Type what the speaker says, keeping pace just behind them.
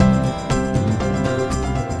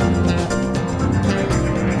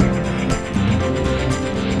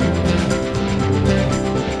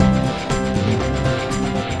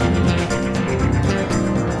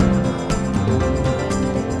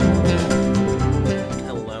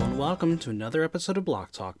welcome to another episode of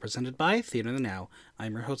Block Talk, presented by Theater in the Now.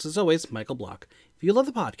 I'm your host, as always, Michael Block. If you love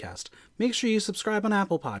the podcast, make sure you subscribe on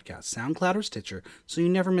Apple Podcasts, SoundCloud, or Stitcher so you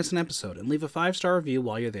never miss an episode, and leave a 5-star review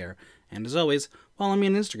while you're there. And as always, follow me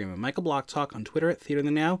on Instagram at Michael Block Talk, on Twitter at Theater in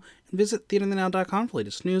the Now, and visit theaterthenow.com for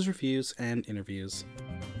latest news, reviews, and interviews.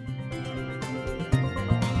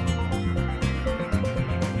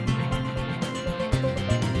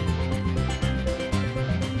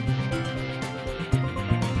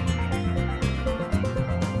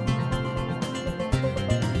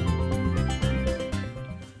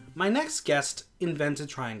 My next guest invented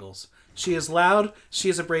triangles. She is loud, she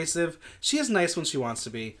is abrasive, she is nice when she wants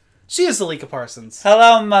to be. She is Alika Parsons.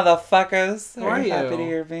 Hello, motherfuckers. How are you? Happy to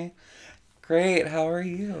hear me. Great, how are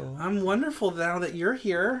you? I'm wonderful now that you're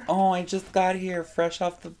here. Oh, I just got here fresh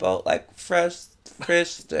off the boat, like fresh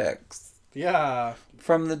fish sticks. Yeah.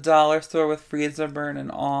 From the dollar store with freezer burn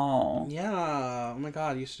and all. Yeah. Oh my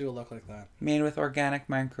god, you should do a look like that. Made with organic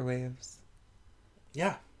microwaves.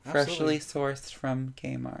 Yeah. Freshly Absolutely. sourced from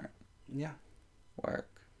Kmart. Yeah. Work.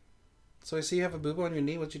 So I see you have a boo-boo on your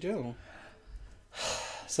knee. What'd you do?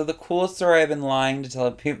 So the cool story I've been lying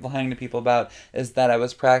to people about is that I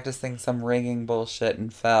was practicing some rigging bullshit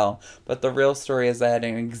and fell. But the real story is I had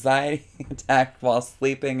an anxiety attack while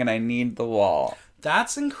sleeping and I kneed the wall.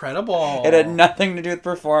 That's incredible. It had nothing to do with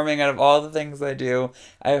performing. Out of all the things I do,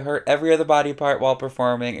 I hurt every other body part while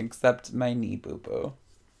performing except my knee boo-boo.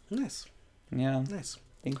 Nice. Yeah. Nice.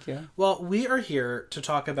 Thank you. Well, we are here to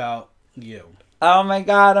talk about you. Oh my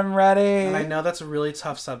god, I'm ready. And I know that's a really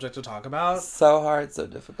tough subject to talk about. So hard, so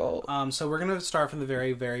difficult. So we're going to start from the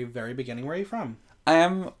very, very, very beginning. Where are you from? I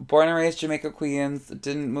am born and raised Jamaica, Queens.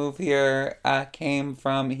 Didn't move here. I came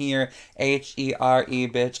from here. Here,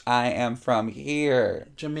 bitch. I am from here.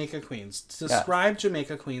 Jamaica, Queens. Describe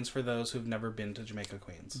Jamaica, Queens for those who've never been to Jamaica,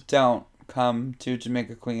 Queens. Don't come to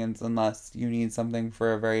Jamaica, Queens unless you need something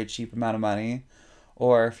for a very cheap amount of money.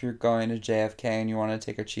 Or if you're going to JFK and you want to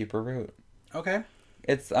take a cheaper route. Okay.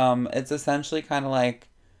 It's essentially kind of like,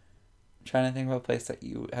 I'm trying to think of a place that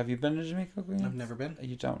have you been to Jamaica, Queens? I've never been.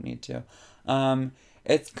 You don't need to.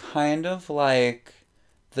 It's kind of like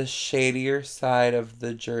the shadier side of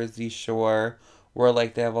the Jersey Shore, where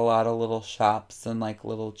like they have a lot of little shops and like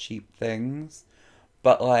little cheap things,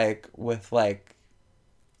 but like with like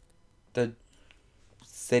the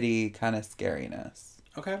city kind of scariness.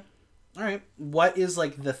 Okay. All right. What is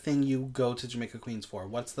like the thing you go to Jamaica, Queens for?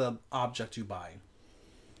 What's the object you buy?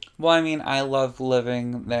 Well, I mean, I love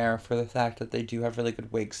living there for the fact that they do have really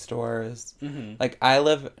good wig stores. Mm-hmm. Like, I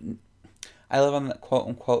live on the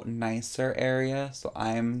quote-unquote nicer area, so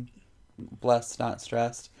I'm blessed, not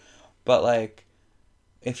stressed. But, like,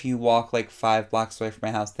 if you walk, like, 5 blocks away from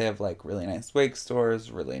my house, they have, like, really nice wig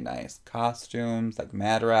stores, really nice costumes, like,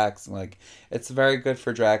 mad racks. Like, it's very good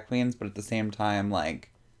for drag queens, but at the same time, like...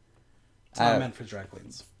 It's not meant for drag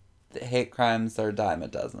queens. Hate crimes are a dime a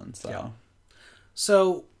dozen, so... Yeah.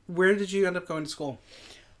 So, where did you end up going to school?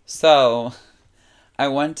 So, I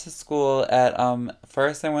went to school at,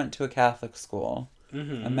 first I went to a Catholic school.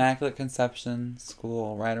 Mm-hmm. Immaculate Conception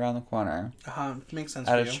School, right around the corner. Makes sense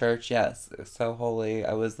At for a you. church, yes. It was so holy.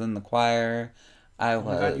 I was in the choir. Oh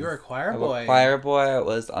my god, you were a choir boy. A choir boy. I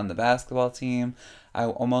was on the basketball team. I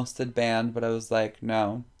almost did band, but I was like,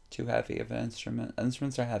 no, too heavy of an instrument.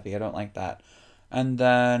 Instruments are heavy. I don't like that. And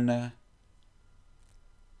then...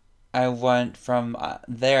 I went from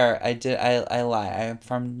there. I lie.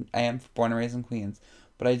 I am born and raised in Queens,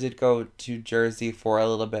 but I did go to Jersey for a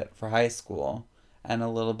little bit for high school and a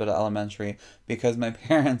little bit of elementary because my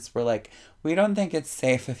parents were like, we don't think it's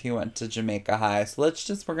safe if you went to Jamaica High, so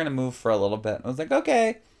we're gonna move for a little bit. I was like,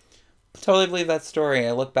 okay, totally believe that story.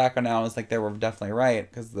 I look back on it now, I was like, they were definitely right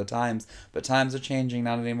because of the times, but times are changing,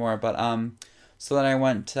 not anymore. But so then I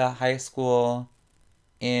went to high school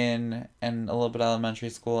and a little bit of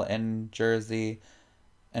elementary school in Jersey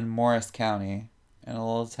in Morris County in a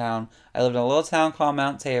little town. I lived in a little town called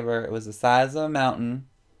Mount Tabor. It was the size of a mountain.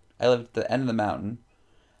 I lived at the end of the mountain.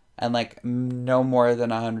 And like no more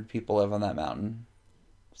than 100 people live on that mountain.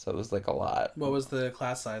 So it was like a lot. What was the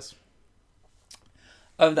class size?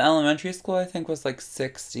 Of the elementary school, I think was like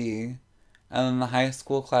 60. And then the high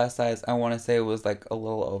school class size, I want to say it was like a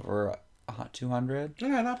little over 200.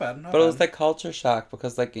 Yeah, not bad. But it was like culture shock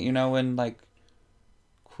because like, you know, when like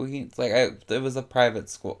Queens, like it was a private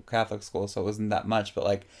school, Catholic school, so it wasn't that much, but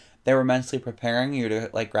like they were mentally preparing you to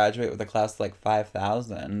like graduate with a class of like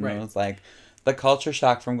 5,000. Right. And it was like the culture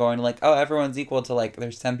shock from going to like, oh, everyone's equal to like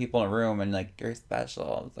there's 10 people in a room and like you're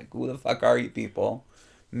special. It's like, who the fuck are you people?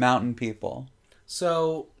 Mountain people.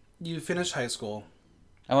 So you finished high school.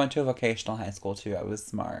 I went to a vocational high school too. I was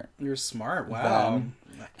smart. You're smart. Wow.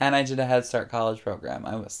 And I did a Head Start college program.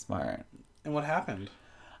 I was smart. And what happened?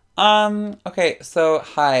 Okay, so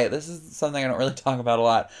hi, this is something I don't really talk about a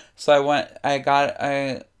lot. So while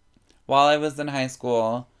I was in high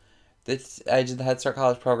school, I did the Head Start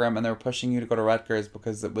college program, and they were pushing you to go to Rutgers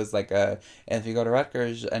because it was like if you go to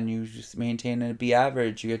Rutgers and you just maintain a B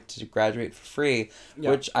average, you get to graduate for free,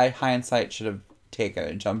 which I, hindsight, should have taken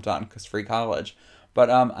and jumped on because free college. But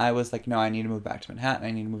I was like, no, I need to move back to Manhattan.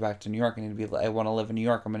 I need to move back to New York. I want to live in New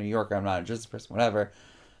York. I'm a New Yorker. I'm not a Jersey person, whatever.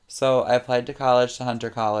 So I applied to college, to Hunter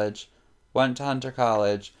College, went to Hunter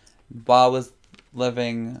College, while I was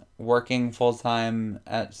working full-time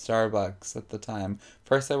at Starbucks at the time.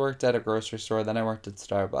 First I worked at a grocery store, then I worked at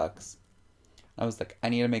Starbucks. I was like, I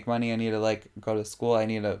need to make money, I need to, like, go to school, I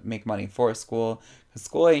need to make money for school, because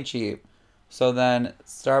school ain't cheap. So then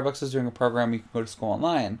Starbucks was doing a program you can go to school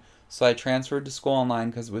online. So I transferred to school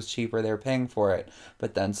online because it was cheaper, they were paying for it.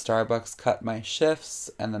 But then Starbucks cut my shifts,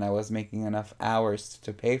 and then I wasn't making enough hours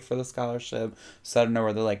to pay for the scholarship. So I don't know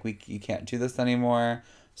where they're like, you can't do this anymore.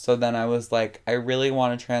 So then I was like, I really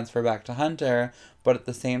want to transfer back to Hunter, but at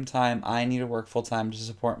the same time, I need to work full time to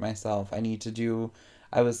support myself.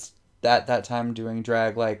 I was at that time doing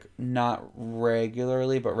drag, like, not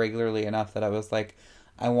regularly, but regularly enough that I was like,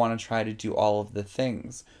 I want to try to do all of the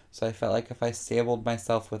things. So I felt like if I stabled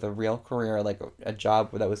myself with a real career, like a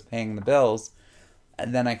job that was paying the bills,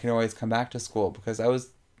 and then I could always come back to school, because I was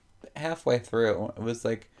halfway through. It was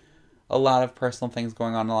like a lot of personal things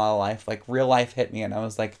going on in a lot of life. Like, real life hit me, and I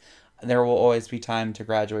was like, there will always be time to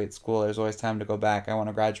graduate school. There's always time to go back. I want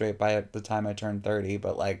to graduate by the time I turn 30,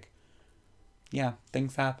 but, like, yeah,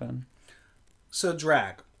 things happen. So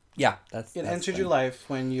drag. Yeah, it entered your life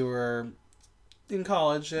when you were in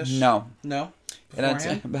college-ish? No. No? It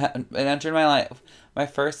entered my life. My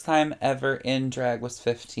first time ever in drag was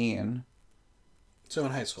 15. So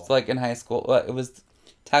in high school? So, like, in high school. Well, it was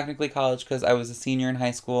technically college because I was a senior in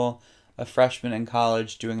high school, a freshman in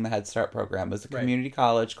college doing the Head Start program. It was a community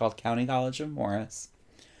college called County College of Morris.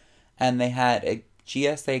 And they had a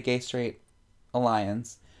GSA, Gay Straight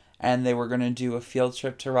Alliance, and they were going to do a field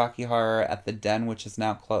trip to Rocky Horror at the Den, which is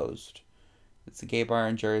now closed. It's a gay bar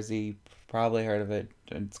in Jersey. You've probably heard of it.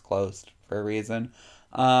 It's closed for a reason.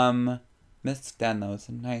 Miss Den, though, is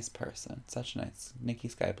a nice person. Such nice. Nikki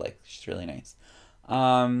Sky Blake. She's really nice.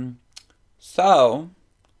 So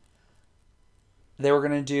they were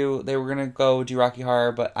gonna go do Rocky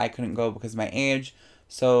Horror, but I couldn't go because of my age.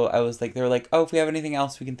 So I was like, they were like, oh, if we have anything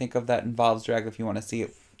else we can think of that involves drag, if you want to see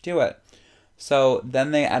it, do it. So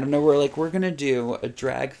then they, out of nowhere, like, we're gonna do a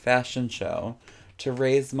drag fashion show to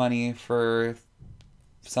raise money for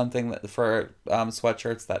something for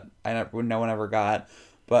sweatshirts that no one ever got.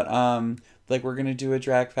 But like, we're gonna do a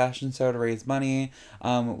drag fashion show to raise money.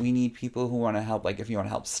 We need people who want to help, like, if you want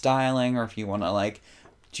to help styling, or if you want to, like,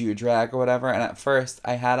 do drag or whatever. And at first,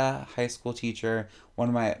 I had a high school teacher, one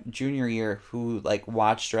of my junior year, who, like,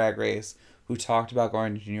 watched Drag Race, who talked about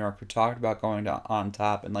going to New York, who talked about going to On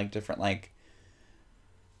Top and, like, different, like,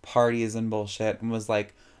 parties and bullshit, and was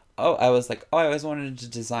like, I always wanted to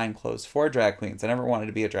design clothes for drag queens. I never wanted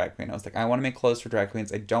to be a drag queen. I was like, I want to make clothes for drag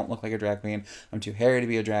queens. I don't look like a drag queen. I'm too hairy to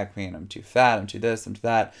be a drag queen. I'm too fat. I'm too this. I'm too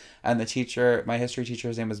that. And the teacher, my history teacher,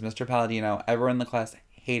 his name was Mr. Palladino. Everyone in the class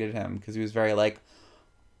hated him because he was very, like,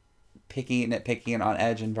 nitpicky, and on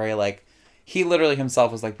edge, and very, like, he literally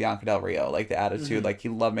himself was like Bianca Del Rio, like, the attitude. Mm-hmm. Like, he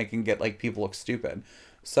loved like, people look stupid.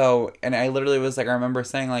 So, and I literally was like, I remember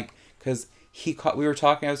saying, like, because I was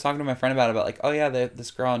talking to my friend about like, oh yeah,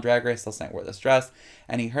 this girl on Drag Race last night wore this dress,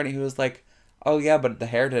 and he heard it, he was like, oh yeah, but the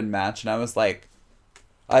hair didn't match. And I was like,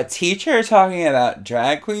 a teacher talking about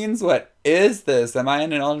drag queens? What is this? Am I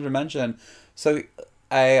in an alternate dimension? So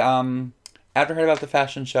I, after I heard about the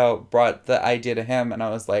fashion show, brought the idea to him, and I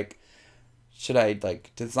was like, should I,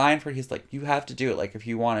 like, design for it? He's like, you have to do it. Like, if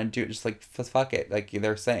you want to do it, just, like, fuck it. Like,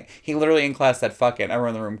 they're saying. He literally in class said, fuck it. Everyone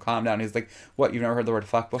in the room calmed down. He's like, what, you've never heard the word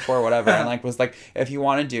fuck before? Whatever. And, like, was like, if you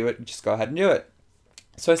want to do it, just go ahead and do it.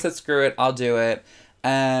 So I said, screw it. I'll do it.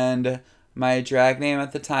 And my drag name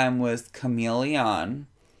at the time was Camille Leon,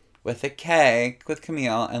 with a K, with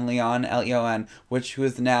Camille, and Leon, Leon, who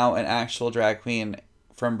is now an actual drag queen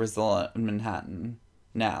from Brazil in Manhattan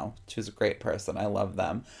now. She was a great person. I love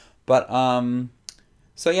them. But,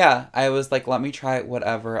 so yeah, I was like, let me try it,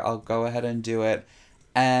 whatever, I'll go ahead and do it.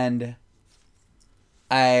 And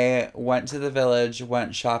I went to the Village,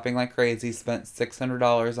 went shopping like crazy, spent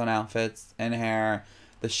 $600 on outfits and hair,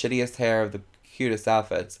 the shittiest hair of the cutest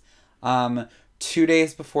outfits. 2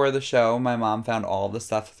 days before the show, my mom found all the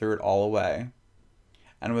stuff, threw it all away,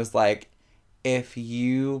 and was like, if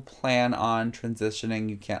you plan on transitioning,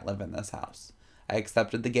 you can't live in this house. I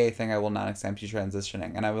accepted the gay thing. I will not accept you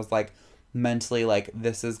transitioning. And I was like, mentally, like,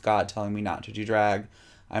 this is God telling me not to do drag.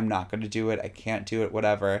 I'm not going to do it. I can't do it,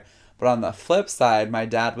 whatever. But on the flip side, my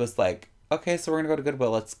dad was like, okay, so we're going to go to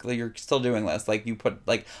Goodwill. You're still doing this. Like, you put,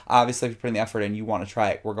 like, obviously if you're putting the effort in, you want to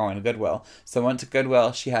try it. We're going to Goodwill. So I went to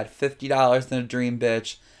Goodwill. She had $50 in a dream,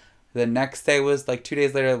 bitch. The next day was, like, 2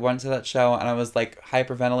 days later, I went to that show, and I was, like,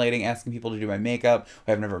 hyperventilating, asking people to do my makeup,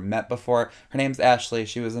 who I've never met before. Her name's Ashley.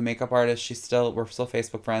 She was a makeup artist. We're still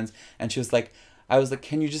Facebook friends. And she was like, I was like,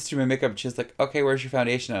 can you just do my makeup? She was like, okay, where's your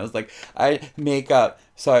foundation? I was like, makeup.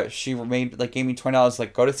 So she gave me $20,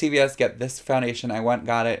 like, go to CVS, get this foundation. I went,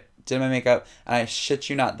 got it, did my makeup, and I shit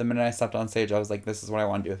you not, the minute I stepped on stage, I was like, this is what I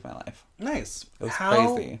want to do with my life. Nice. It was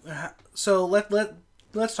crazy. So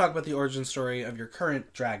let's talk about the origin story of your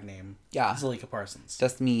current drag name. Yeah. Zalika Parsons.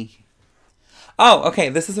 Just me. Oh, okay.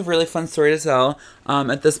 This is a really fun story to tell.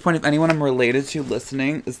 At this point, if anyone I'm related to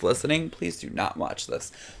is listening, please do not watch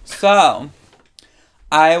this. So,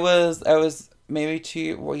 I was maybe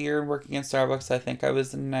 2 years working in Starbucks. I think I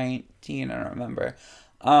was 19. I don't remember.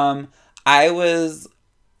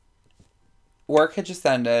 Work had just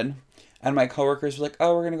ended, and my coworkers were like,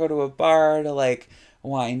 oh, we're going to go to a bar to, like,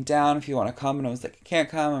 wind down if you want to come. And I was like, I can't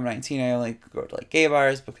come. I'm 19. I only go to, like, gay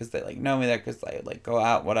bars because they, like, know me there because I, like, go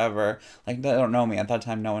out, whatever. Like, they don't know me. At that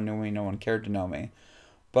time, no one knew me. No one cared to know me.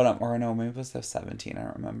 But, or no, maybe it was 17. I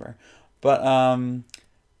don't remember. But,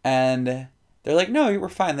 and they're like, no, you were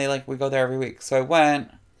fine. We go there every week. So I went,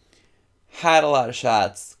 had a lot of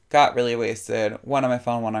shots, got really wasted. One on my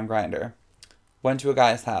phone, one on Grindr. Went to a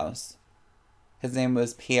guy's house. His name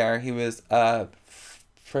was Pierre. He was a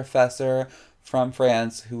professor from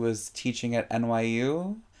France who was teaching at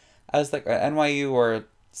NYU. I was like, at NYU or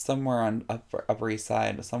somewhere on Upper East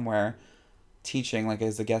Side, somewhere, teaching, like,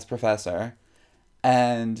 as a guest professor.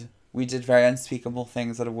 And we did very unspeakable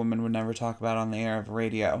things that a woman would never talk about on the air of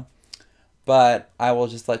radio. But I will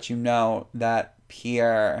just let you know that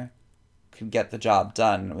Pierre could get the job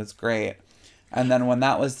done. It was great. And then when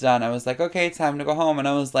that was done, I was like, okay, time to go home. And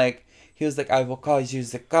I was like, he was like, I will call you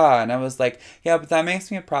Zika. And I was like, yeah, but that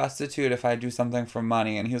makes me a prostitute if I do something for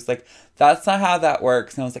money. And he was like, that's not how that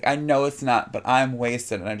works. And I was like, I know it's not, but I'm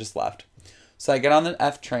wasted. And I just left. So I get on the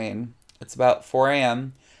F train. It's about 4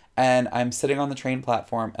 a.m. And I'm sitting on the train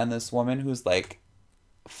platform. And this woman who's like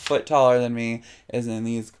a foot taller than me is in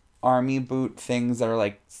these army boot things that are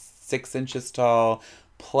like 6 inches tall,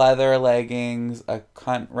 pleather leggings, a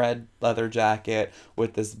cunt red leather jacket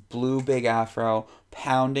with this blue big afro,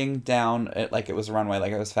 pounding down it like it was a runway,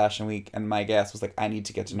 like it was Fashion Week, and my gas was like, I need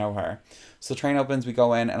to get to know her. So train opens, we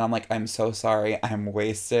go in, and I'm like, I'm so sorry, I'm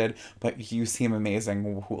wasted, but you seem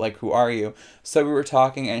amazing. Who are you? So we were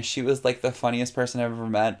talking, and she was like the funniest person I've ever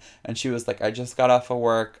met, and she was like, I just got off of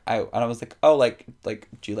work. And I was like, oh, like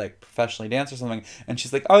do you like professionally dance or something? And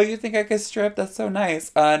she's like, oh, you think I could strip? That's so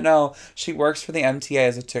nice. No, she works for the MTA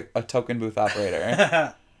as a token booth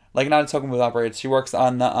operator. Like, not a token booth operator. She works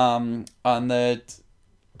on the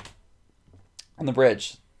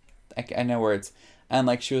bridge. I know words. And,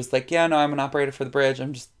 like, she was like, yeah, no, I'm an operator for the bridge.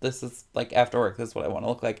 This is, like, after work. This is what I want to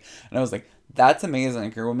look like. And I was like, that's amazing.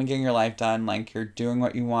 Like, you're a woman getting your life done. Like, you're doing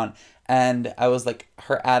what you want. And I was like,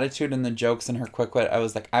 her attitude and the jokes and her quick wit, I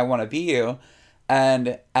was like, I want to be you.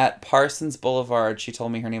 And at Parsons Boulevard, she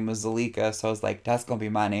told me her name was Zalika. So I was like, that's going to be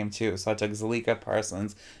my name, too. So I took Zalika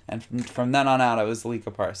Parsons. And from then on out, I was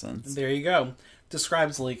Zalika Parsons. There you go. Describe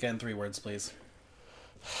Zalika in 3 words, please.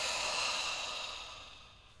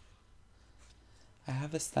 I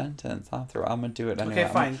have a sentence. I'm going to do it anyway.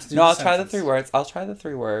 Okay, fine. I'll try the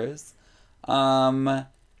 3 words.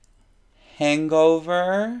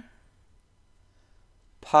 Hangover.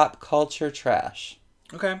 Pop culture trash.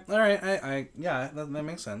 Okay, all right. Yeah, that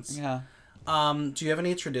makes sense. Yeah. Do you have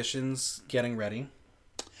any traditions getting ready?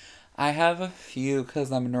 I have a few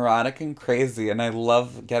because I'm neurotic and crazy, and I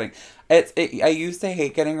love getting. I used to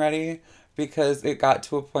hate getting ready because it got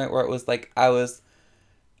to a point where it was like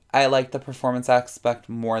I like the performance aspect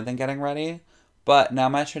more than getting ready. But now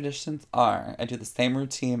my traditions are I do the same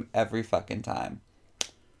routine every fucking time.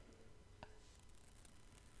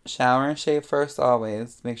 Shower and shave first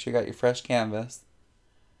always. Make sure you got your fresh canvas.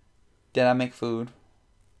 Then I make food.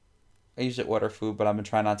 I usually order food, but I'm going to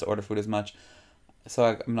try not to order food as much. So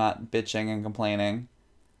I'm not bitching and complaining.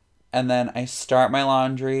 And then I start my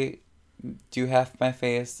laundry, do half of my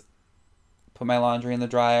face, put my laundry in the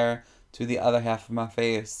dryer, do the other half of my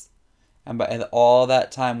face. And by all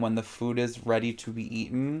that time when the food is ready to be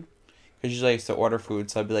eaten, because usually I used to order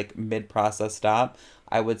food, so I'd be like mid-process stop.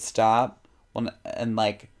 I would stop and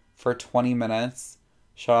like for 20 minutes,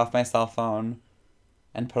 shut off my cell phone,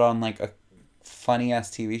 and put on like a funny ass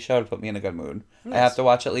TV show to put me in a good mood. Nice. I have to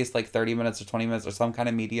watch at least like 30 minutes or 20 minutes or some kind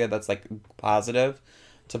of media that's like positive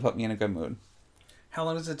to put me in a good mood. How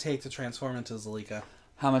long does it take to transform into Zalika?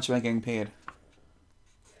 How much am I getting paid?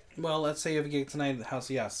 Well, let's say you have a gig tonight at the House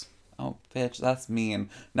of Yes. Oh, bitch, that's mean.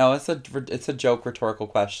 No, it's a joke rhetorical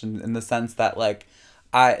question in the sense that like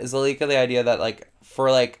Zalika, the idea that like for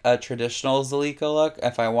like a traditional Zalika look,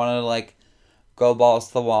 if I wanted to like go balls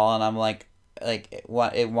to the wall and I'm like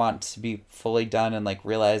want to be fully done and like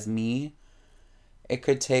realize me, it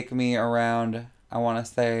could take me around, I want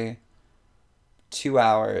to say 2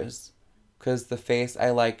 hours, because the face I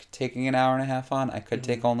like taking an hour and a half on. I could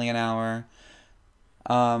take only an hour.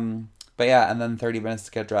 But yeah, and then 30 minutes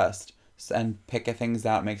to get dressed and pick things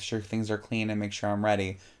out, make sure things are clean, and make sure I'm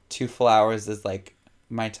ready. 2 full hours is like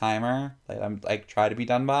my timer. Like I'm like try to be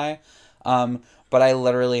done by. But I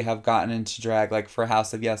literally have gotten into drag. Like for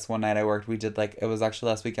House of Yes, one night I worked. We did like it was actually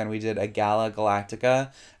last weekend. We did a Gala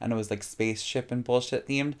Galactica, and it was like spaceship and bullshit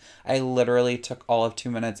themed. I literally took all of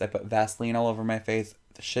 2 minutes. I put Vaseline all over my face,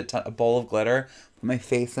 a bowl of glitter, put my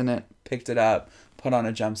face in it, picked it up, put on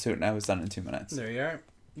a jumpsuit, and I was done in 2 minutes. There you are.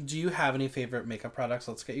 Do you have any favorite makeup products?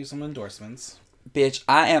 Let's get you some endorsements. Bitch,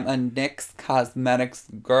 I am a NYX Cosmetics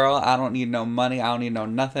girl. I don't need no money. I don't need no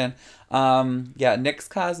nothing. Yeah, NYX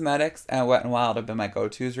Cosmetics and Wet n Wild have been my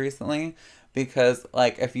go-tos recently. Because,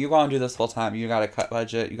 like, if you go and do this full time, you gotta cut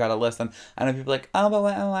budget. You gotta listen. I know people are like, oh, but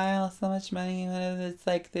Wet n Wild, so much money. It's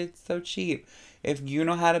like, it's so cheap. If you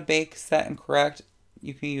know how to bake, set, and correct,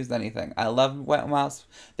 you can use anything. I love Wet n Wild's.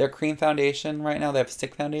 Their cream foundation right now, they have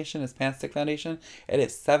stick foundation. It's pan stick foundation. It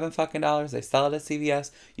is $7 fucking. They sell it at CVS.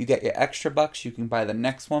 You get your extra bucks. You can buy the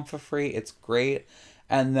next one for free. It's great.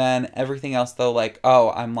 And then everything else though, like, oh,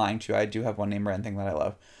 I'm lying to you. I do have one name brand thing that I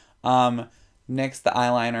love. NYX, the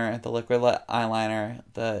eyeliner, the liquid eyeliner,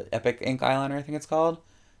 the Epic Ink eyeliner, I think it's called.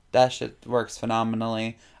 That shit works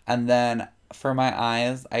phenomenally. And then for my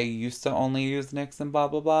eyes, I used to only use NYX and blah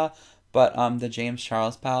blah blah. But the James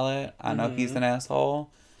Charles palette, I know he's an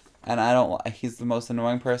asshole, and he's the most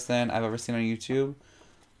annoying person I've ever seen on YouTube,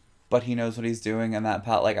 but he knows what he's doing, and that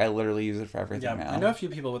palette, like, I literally use it for everything now. I know a few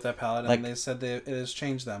people with that palette, like, and they said it has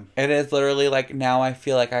changed them. It is literally, like, now I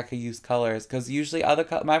feel like I could use colors, because usually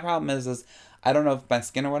my problem is I don't know if my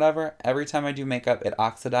skin or whatever, every time I do makeup, it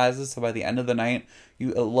oxidizes, so by the end of the night,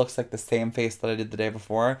 it looks like the same face that I did the day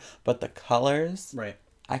before, but the colors... Right.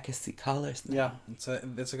 I can see colors now. Yeah, it's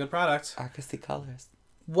a good product. I can see colors.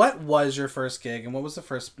 What was your first gig, and what was the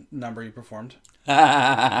first number you performed?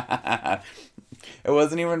 It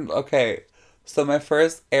wasn't even... Okay, so my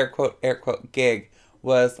first air quote gig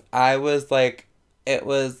was... It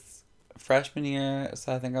was freshman year,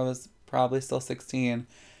 so I think I was probably still 16.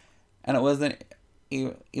 And it wasn't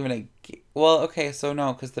even a... Well, okay, so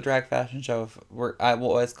no, because the drag fashion show, I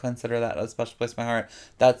will always consider that a special place in my heart.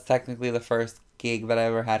 That's technically the first gig that I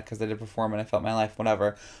ever had because I did perform and I felt my life,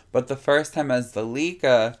 whatever. But the first time as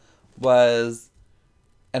Zalika was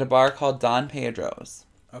at a bar called Don Pedro's.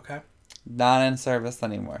 Okay. Not in service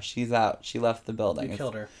anymore. She's out. She left the building. You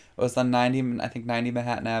killed her. It was on 90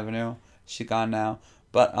 Manhattan Avenue. She's gone now.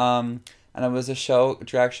 But, and it was a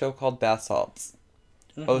drag show called Bath Salts.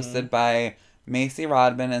 Hosted by Macy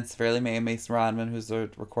Rodman and Severely May. Macy Rodman, who's a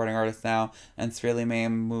recording artist now, and Severely May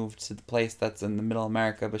moved to the place that's in the middle of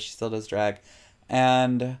America, but she still does drag.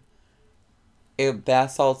 And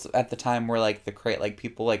bath salts at the time were like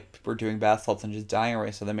people were doing bath salts and just dying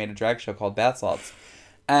away, so they made a drag show called Bath Salts.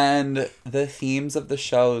 And the themes of the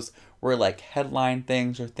shows were like headline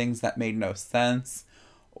things or things that made no sense,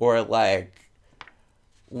 or like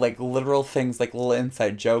literal things, like little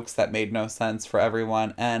inside jokes that made no sense for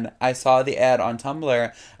everyone. And I saw the ad on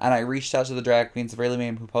Tumblr, and I reached out to the drag queen Severely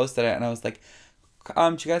May who posted it, and I was like, do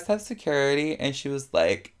you guys have security? And she was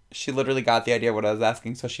like, she literally got the idea of what I was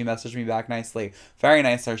asking, so she messaged me back nicely. Very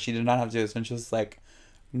nice her. She did not have to do this. And she was like,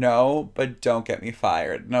 no, but don't get me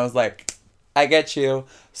fired. And I was like, I get you.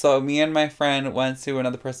 So me and my friend went to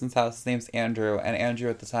another person's house. His name's Andrew. And Andrew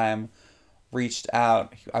at the time reached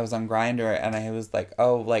out. I was on Grindr, and I was like,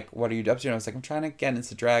 oh, like, what are you up to? And I was like, I'm trying to get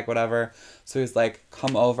into drag, whatever. So he was like,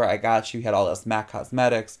 come over. I got you. He had all this MAC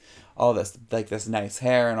Cosmetics, all this, like, this nice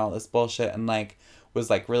hair and all this bullshit, and, like, was,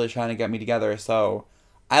 like, really trying to get me together. So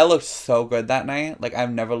I looked so good that night. Like,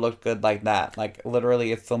 I've never looked good like that. Like,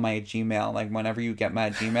 literally, it's still my Gmail. Like, whenever you get my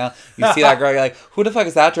Gmail, you see that girl, you're like, who the fuck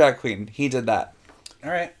is that drag queen? He did that. All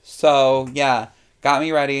right. So, yeah. Got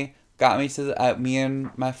me ready. Got me to me and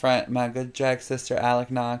my friend, my good drag sister, Alec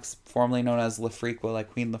Knox, formerly known as La Frequa, like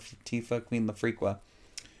Queen Latifah, Queen La Frequa.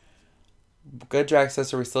 Good drag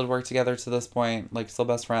sister. We still work together to this point. Like, still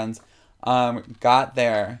best friends. Got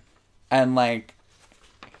there. And, like,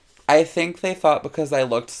 I think they thought because I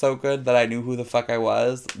looked so good that I knew who the fuck I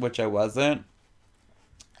was, which I wasn't.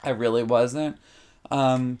 I really wasn't.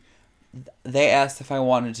 Um, they asked if I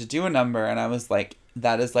wanted to do a number, and I was like,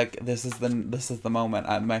 "That is like this is the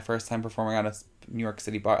moment." My first time performing at a New York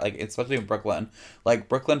City bar, like especially in Brooklyn. Like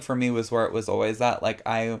Brooklyn for me was where it was always at. Like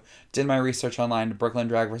I did my research online to Brooklyn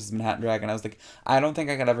drag versus Manhattan drag, and I was like, I don't think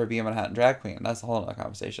I could ever be a Manhattan drag queen. That's a whole other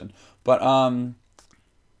conversation. But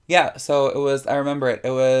yeah. So it was. I remember it.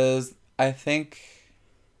 It was. I think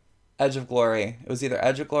Edge of Glory. It was either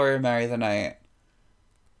Edge of Glory or Marry the Night.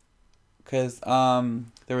 Because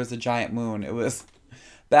there was a giant moon. It was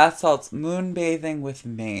bath salts moon bathing with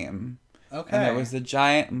Mame. Okay. And there was a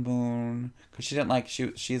giant moon because she didn't like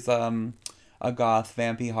she's a goth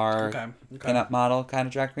vampire pinup model kind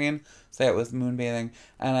of drag queen. So it was moon bathing,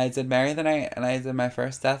 and I did Marry the Night, and I did my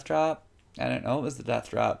first death drop. I didn't know it was the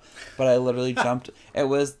death drop, but I literally jumped. It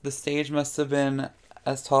was the stage must have been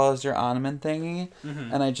as tall as your ornament thingy,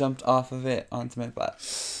 and I jumped off of it onto my butt.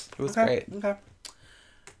 It was great. Okay.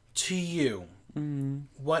 To you,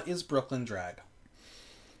 what is Brooklyn drag?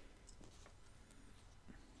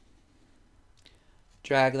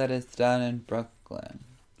 Drag that is done in Brooklyn.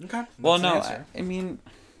 Okay. Well, no, I mean,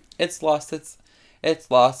 it's lost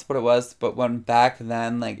what it was, but when back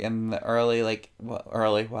then, like in the early,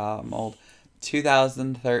 wow, I'm old,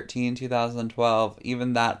 2013, 2012,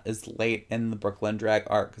 even that is late in the Brooklyn drag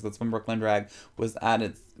art, because that's when Brooklyn drag was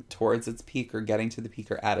towards its peak, or getting to the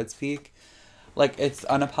peak, or at its peak. Like, it's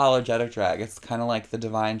unapologetic drag. It's kind of like the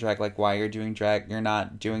divine drag. Like, why you're doing drag, you're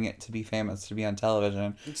not doing it to be famous, to be on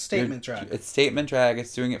television. It's statement drag. It's statement drag.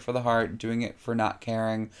 It's doing it for the heart, doing it for not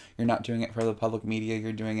caring. You're not doing it for the public media.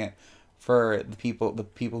 You're doing it for the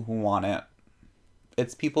people who want it.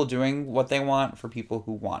 It's people doing what they want for people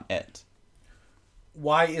who want it.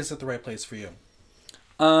 Why is it the right place for you?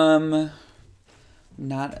 Not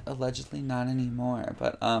allegedly, not anymore,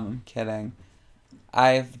 but I'm kidding.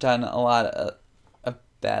 I've done a lot of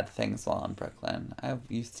bad things while in Brooklyn. I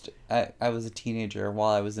was a teenager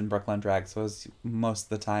while I was in Brooklyn drag, so I was most of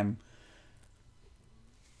the time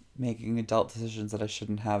making adult decisions that I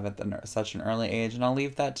shouldn't have at such an early age, and I'll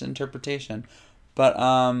leave that to interpretation. But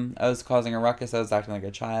I was causing a ruckus. I was acting like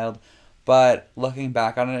a child. But looking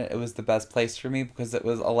back on it, it was the best place for me because it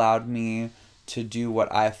was allowed me to do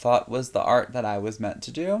what I thought was the art that I was meant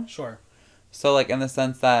to do. Sure. So, like, in the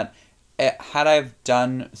sense that had I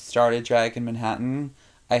started drag in Manhattan,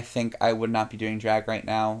 I think I would not be doing drag right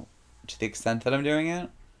now to the extent that I'm doing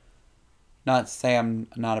it. Not to say I'm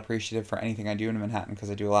not appreciative for anything I do in Manhattan,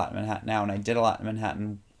 because I do a lot in Manhattan now, and I did a lot in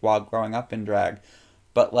Manhattan while growing up in drag.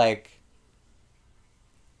 But, like,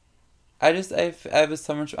 I'm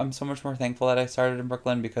so much more thankful that I started in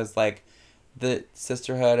Brooklyn, because, like, the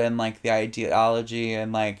sisterhood and, like, the ideology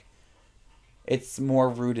and, like, it's more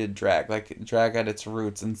rooted drag, like drag at its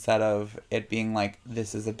roots, instead of it being like,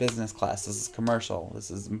 this is a business class, this is commercial,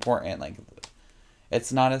 this is important. Like, it's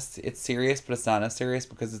serious, but it's not as serious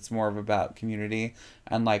because it's more about community.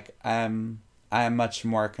 And like, I'm much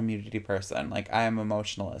more a community person. Like, I am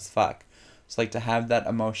emotional as fuck. So like, to have that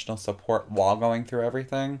emotional support while going through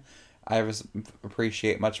everything, I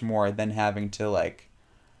appreciate much more than having to, like,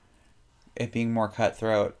 it being more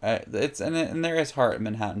cutthroat. And there is heart in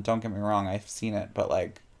Manhattan, don't get me wrong, I've seen it, but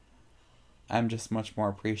like, I'm just much more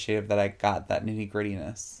appreciative that I got that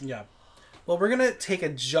nitty-grittiness. Yeah. Well, we're gonna take a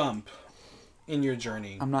jump in your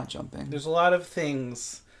journey. I'm not jumping. There's a lot of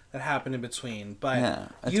things that happen in between, but yeah,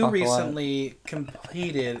 you recently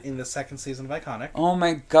competed in the second season of Iconic. Oh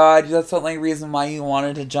my god, that's the only reason why you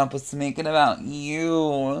wanted to jump, was to make it about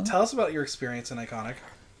you. Tell us about your experience in Iconic.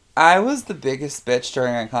 I was the biggest bitch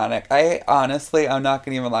during Iconic. I'm not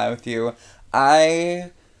gonna even lie with you.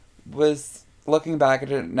 I was looking back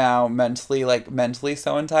at it now, mentally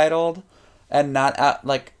so entitled, and not out,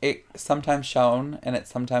 like, it sometimes shown and it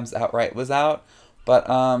sometimes outright was out. But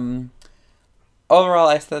overall,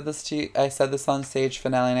 I said this on stage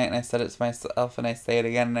finale night, and I said it to myself, and I say it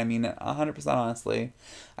again, and I mean it 100% honestly.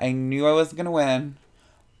 I knew I wasn't gonna win,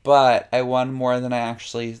 but I won more than I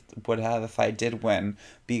actually would have if I did win,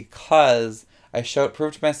 because I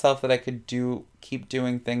proved to myself that I could keep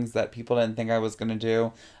doing things that people didn't think I was going to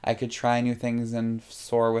do. I could try new things and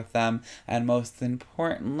soar with them. And most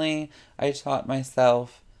importantly, I taught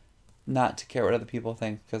myself not to care what other people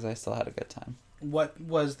think, because I still had a good time. What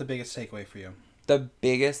was the biggest takeaway for you? The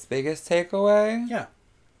biggest takeaway? Yeah.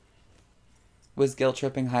 Was guilt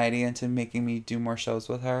tripping Heidi into making me do more shows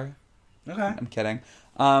with her. Okay. I'm kidding.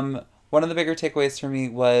 One of the bigger takeaways for me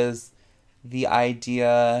was the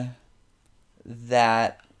idea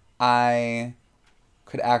that I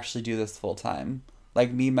could actually do this full time.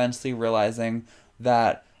 Like, me mentally realizing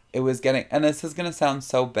that it was getting, and this is gonna sound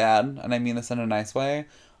so bad, and I mean this in a nice way,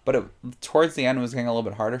 but towards the end it was getting a little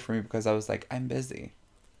bit harder for me because I was like, I'm busy.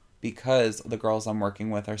 Because the girls I'm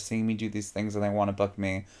working with are seeing me do these things and they want to book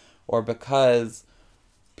me. Or because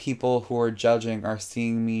people who are judging are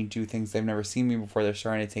seeing me do things they've never seen me before, they're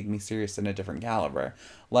starting to take me serious in a different caliber.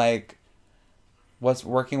 Like, what's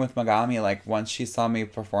working with Megami, like, once she saw me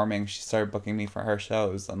performing, she started booking me for her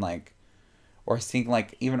shows, and, like, or seeing,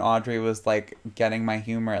 like, even Audrey was, like, getting my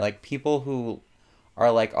humor. Like, people who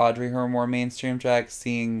are like Audrey, who are more mainstream drag,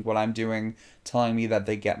 seeing what I'm doing, telling me that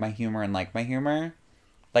they get my humor and like my humor.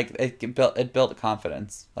 Like, it built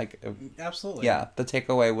confidence. Like, Absolutely. Yeah, the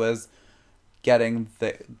takeaway was getting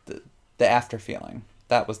the after feeling.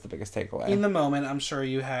 That was the biggest takeaway. In the moment, I'm sure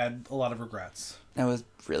you had a lot of regrets. I was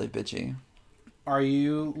really bitchy. Are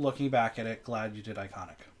you, looking back at it, glad you did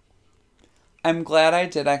Iconic? I'm glad I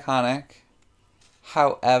did Iconic.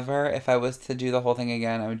 However, if I was to do the whole thing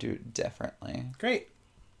again, I would do it differently. Great.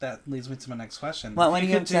 That leads me to my next question. What would you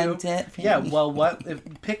have done differently? Yeah, well,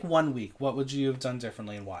 pick 1 week. What would you have done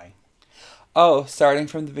differently and why? Oh, starting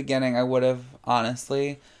from the beginning, I would have,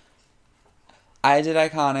 honestly... I did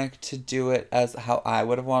Iconic to do it as how I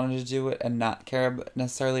would have wanted to do it and not care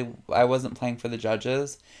necessarily. I wasn't playing for the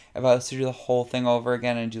judges. If I was to do the whole thing over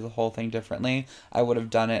again and do the whole thing differently, I would have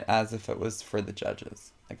done it as if it was for the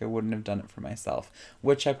judges. Like, I wouldn't have done it for myself,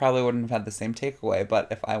 which I probably wouldn't have had the same takeaway. But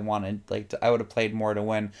if I wanted, like, I would have played more to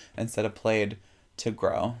win instead of played to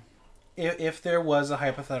grow. If there was a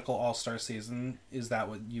hypothetical All-Star season, is that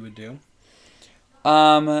what you would do?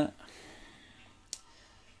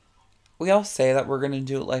 We all say that we're going to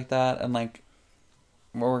do it like that, and, like,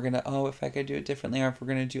 we're going to, if I could do it differently, or if we're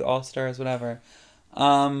going to do All-Stars, whatever.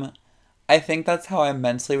 I think that's how I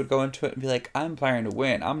mentally would go into it and be like, I'm playing to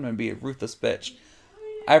win. I'm going to be a ruthless bitch.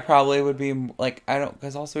 I probably would be, like,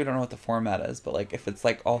 because also we don't know what the format is, but, like, if it's,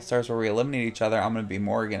 like, All-Stars where we eliminate each other, I'm going to be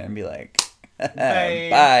Morgan and be like,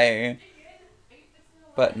 bye.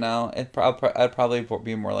 But no, I'd probably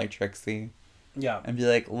be more like Trixie. Yeah. And be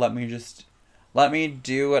like, let me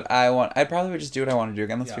do what I want. I probably would just do what I want to do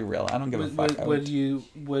again. Let's be real. I don't give a fuck. Would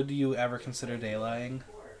you ever consider daylaying?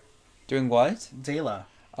 Doing what? Dayla.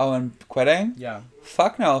 Oh, and quitting? Yeah.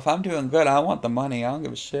 Fuck no. If I'm doing good, I want the money. I don't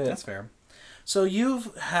give a shit. That's fair. So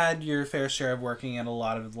you've had your fair share of working at a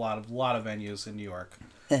lot of venues in New York.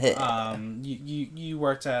 You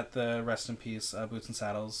worked at the Rest in Peace Boots and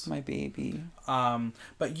Saddles. My baby.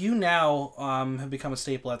 But you now have become a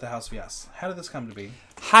staple at the House of Yes. How did this come to be?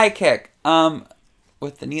 High kick.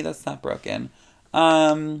 With the knee that's not broken.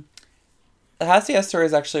 The House of Yes story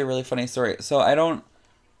is actually a really funny story. So I don't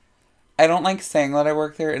like saying that I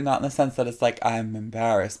work there, and not in the sense that it's like I'm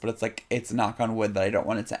embarrassed, but it's like it's knock on wood that I don't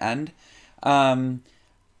want it to end.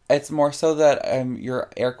 It's more so that you're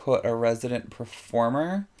air quote a resident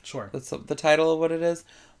performer. Sure. That's the title of what it is.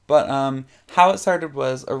 But how it started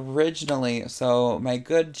was originally, so my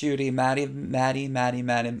good Judy, Madam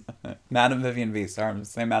Vivian V. Sorry, I'm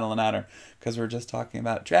just saying Madeline Adder, because we're just talking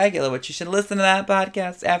about Dragula, which you should listen to that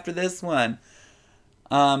podcast after this one.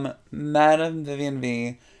 Madam Vivian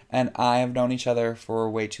V and I have known each other for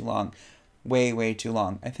way too long. Way too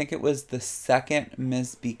long. I think it was the second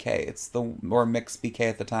Miss BK. Or Mixed BK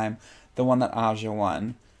at the time. The one that Aja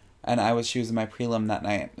won. And she was in my prelim that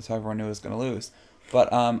night, so everyone knew I was going to lose.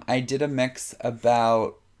 But I did a mix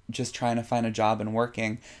about just trying to find a job and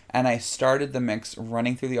working. And I started the mix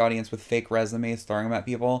running through the audience with fake resumes, throwing them at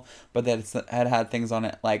people. But that had things on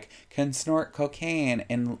it like, can snort cocaine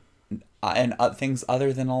and things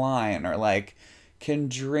other than a line. Or like, can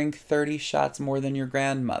drink 30 shots more than your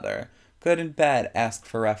grandmother. Good and bad, ask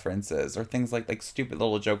for references, or things like stupid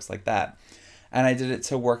little jokes like that. And I did it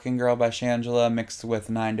to Working Girl by Shangela, mixed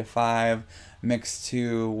with 9 to 5, mixed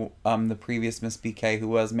to the previous Miss BK, who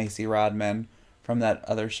was Macy Rodman from that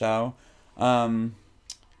other show.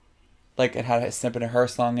 Like, it had a snippet of her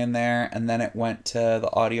song in there, and then it went to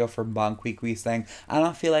the audio for Bonquiqui saying, I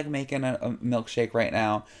don't feel like making a milkshake right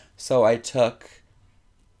now. So it's a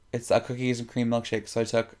cookies and cream milkshake, so I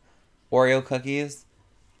took Oreo cookies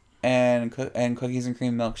and cookies and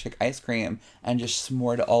cream milkshake ice cream and just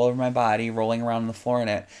smeared it all over my body, rolling around on the floor in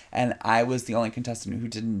it. And I was the only contestant who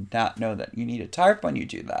did not know that you need a tarp when you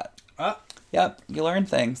do that. Yep, you learn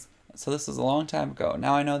things. So this was a long time ago.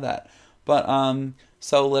 Now I know that. But,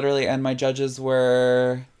 so literally, and my judges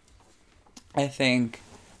were, I think,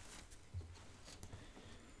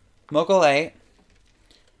 Mocha Light,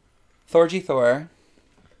 Thorgy Thor,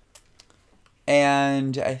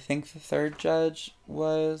 and I think the third judge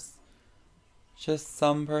was just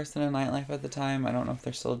some person in nightlife at the time. I don't know if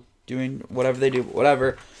they're still doing whatever they do, but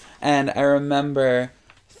whatever. And I remember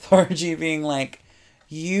Thorgy being like,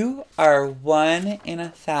 You are 1 in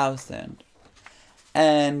 1,000.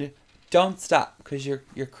 And don't stop, because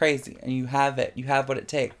you're crazy and you have it. You have what it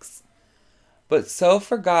takes. But so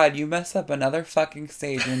for God, you mess up another fucking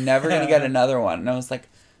stage, you're never gonna get another one. And I was like,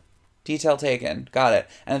 detail taken, got it.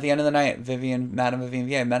 And at the end of the night, Madame Vivian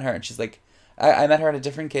V, I met her, and she's like, I met her at a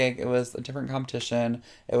different gig. It was a different competition.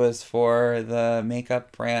 It was for the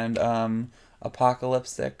makeup brand,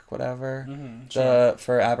 Apocalyptic, whatever. Sure.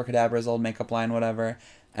 For Abracadabra's old makeup line, whatever.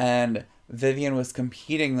 And Vivian was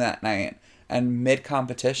competing that night. And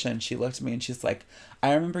mid-competition, she looked at me and she's like,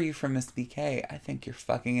 I remember you from Miss BK. I think you're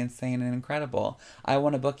fucking insane and incredible. I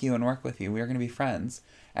want to book you and work with you. We're going to be friends.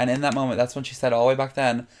 And in that moment, that's when she said all the way back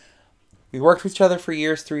then, we worked with each other for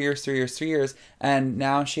years, 3 years. And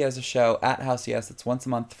now she has a show at House Yes. It's once a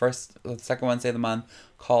month, the second Wednesday of the month,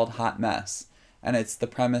 called Hot Mess. And it's the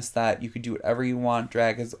premise that you could do whatever you want,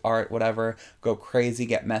 drag as art, whatever, go crazy,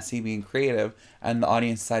 get messy, being creative. And the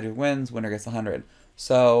audience decided who wins, winner gets 100.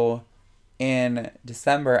 So in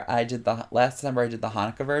December, last December I did the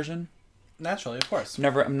Hanukkah version. Naturally, of course.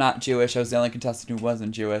 I'm not Jewish. I was the only contestant who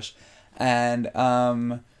wasn't Jewish. And,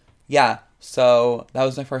 yeah, so that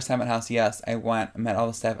was my first time at House Yes. I went, met all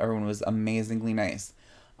the staff. Everyone was amazingly nice.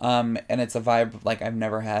 And it's a vibe like I've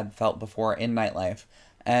never felt before in nightlife.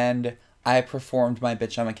 And I performed my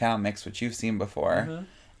Bitch I'm a Cow mix, which you've seen before. Mm-hmm.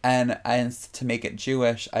 And to make it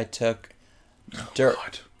Jewish, I took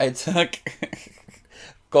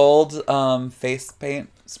gold face paint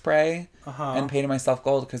spray and painted myself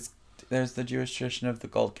gold because there's the Jewish tradition of the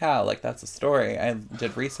gold cow. Like, that's a story. I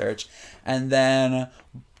did research. And then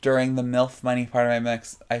during the MILF money part of my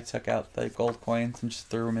mix, I took out the gold coins and just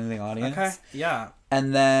threw them into the audience. Okay, yeah.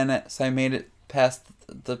 And then, so I made it past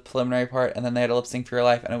the preliminary part, and then they had a lip sync for your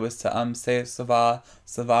life, and it was to say Sava,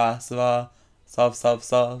 Sava, Sava, Sav, Sav,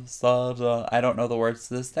 Sav, Sav. I don't know the words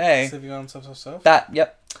to this day. Sav. That,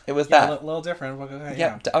 yep. It was that. A little different. Okay,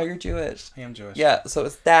 yeah. Oh, you're Jewish. I am Jewish. Yeah, so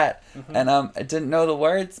it's that. Mm-hmm. And I didn't know the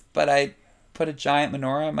words, but I put a giant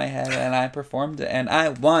menorah on my head and I performed it, and I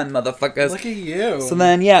won, motherfuckers. Look at you. So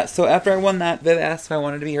then, yeah, so after I won that, Viv asked if I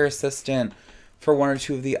wanted to be her assistant for one or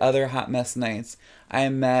two of the other Hot Mess nights. I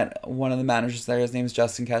met one of the managers there. His name is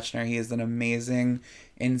Justin Ketchner. He is an amazing,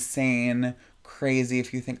 insane, crazy.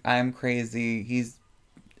 If you think I'm crazy,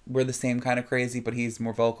 we're the same kind of crazy, but he's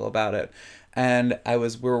more vocal about it. And I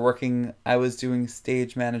was doing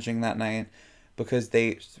stage managing that night because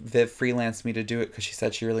Viv freelanced me to do it because she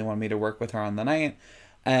said she really wanted me to work with her on the night.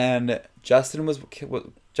 And Justin was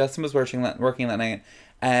working that night,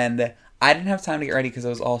 and I didn't have time to get ready because I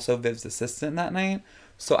was also Viv's assistant that night.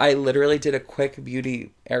 So I literally did a quick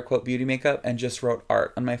air quote beauty makeup and just wrote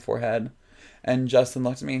art on my forehead. And Justin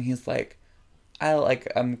looked at me and he's like,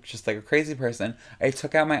 I'm just like a crazy person. I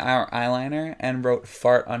took out my eyeliner and wrote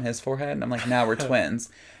fart on his forehead. And I'm like, now we're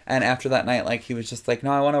twins. And after that night, like, he was just like,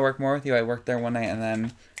 no, I want to work more with you. I worked there one night and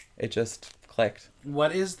then it just clicked.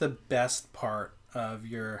 What is the best part of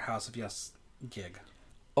your House of Yes gig?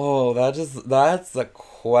 Oh, that's the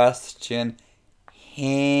question.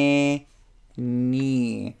 Hey,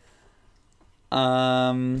 me.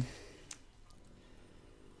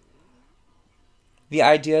 The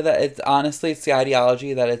idea that it's the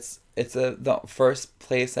ideology that it's the first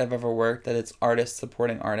place I've ever worked that it's artists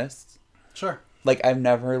supporting artists. Sure. Like, I've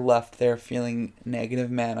never left there feeling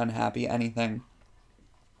negative, mad, unhappy, anything.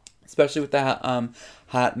 Especially with the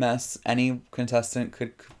Hot Mess, any contestant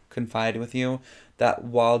could confide with you that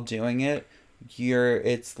while doing it,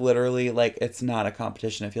 it's literally like, it's not a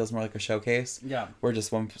competition. It feels more like a showcase. Yeah. Where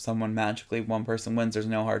just one person wins. There's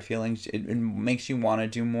no hard feelings. It makes you want to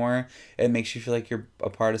do more. It makes you feel like you're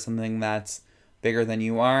a part of something that's bigger than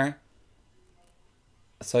you are.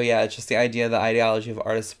 So yeah, it's just the ideology of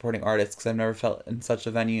artists supporting artists, because I've never felt in such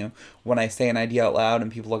a venue when I say an idea out loud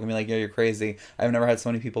and people look at me like, yo, you're crazy. I've never had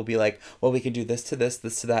so many people be like, well, we can do this to this,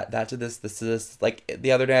 this to that, that to this to this. Like,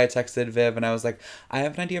 the other day I texted Viv and I was like, I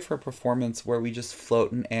have an idea for a performance where we just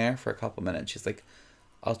float in air for a couple minutes. She's like,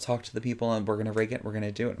 I'll talk to the people and we're going to rig it. We're going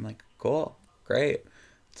to do it. I'm like, cool, great.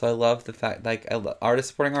 So I love the fact, like, I love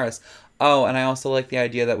artists supporting artists. Oh, and I also like the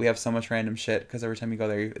idea that we have so much random shit, because every time you go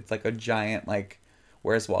there, it's like a giant, like,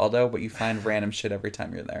 Where's Waldo? But you find random shit every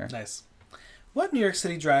time you're there. Nice. What New York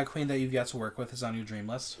City drag queen that you've yet to work with is on your dream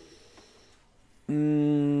list?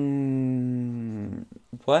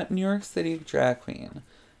 What New York City drag queen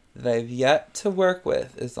that I've yet to work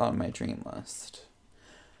with is on my dream list?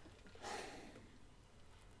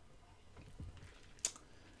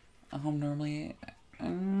 Normally...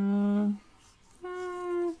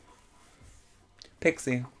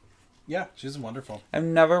 Pixie. Yeah, she's wonderful. I've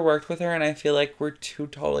never worked with her, and I feel like we're two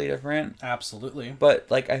totally different. Absolutely. But,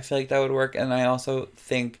 like, I feel like that would work, and I also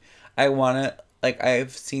think I want to, like,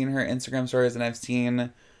 I've seen her Instagram stories,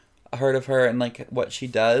 and heard of her and, like, what she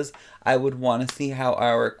does. I would want to see how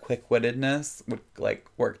our quick-wittedness would, like,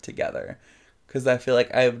 work together. Because I feel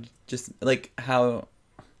like I would just, like, how,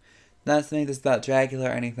 not to make this about Dracula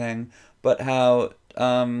or anything, but how,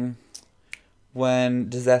 when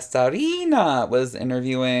Desestarina was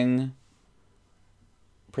interviewing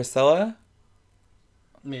Priscilla,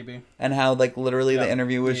 maybe, and how, like, literally the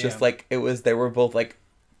interview was just like, they were both, like,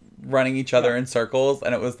 running each other in circles,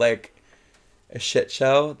 and it was like a shit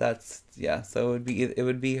show. So it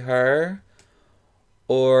would be her,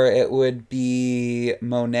 or it would be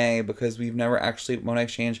Monet, because Monet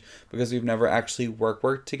Exchange, because we've never actually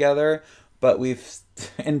worked together, but we've,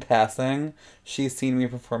 in passing, she's seen me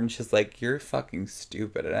perform, and she's like, you're fucking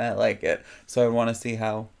stupid, and I like it. So I want to see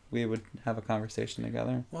how we would have a conversation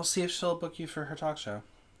together. We'll see if she'll book you for her talk show.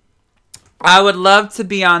 I would love to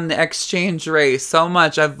be on the Exchange Race so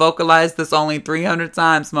much. I've vocalized this only 300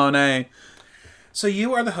 times, Monet. So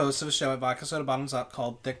you are the host of a show at Vodka Soda Bottoms Up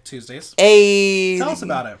called Thick Tuesdays. Hey! Tell us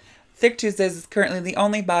about it. Thick Tuesdays is currently the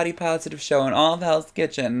only body positive show in all of Hell's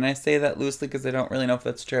Kitchen, and I say that loosely because I don't really know if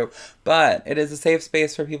that's true. But it is a safe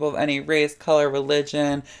space for people of any race, color,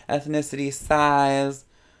 religion, ethnicity, size,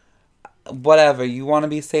 whatever. You want to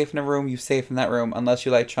be safe in a room, you're safe in that room. Unless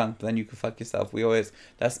you like Trump, then you can fuck yourself.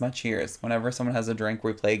 That's my cheers. Whenever someone has a drink,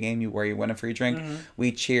 we play a game where you win a free drink. Mm-hmm.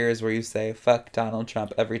 We cheers where you say, fuck Donald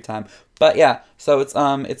Trump every time. But yeah, so it's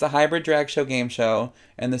a hybrid drag show game show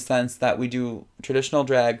in the sense that we do traditional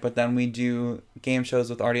drag, but then we do game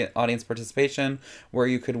shows with audience participation where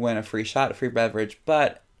you could win a free shot, a free beverage,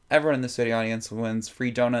 but everyone in the studio audience wins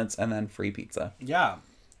free donuts and then free pizza. Yeah.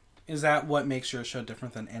 Is that what makes your show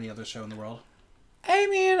different than any other show in the world? I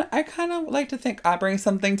mean, I kind of like to think I bring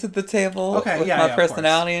something to the table with my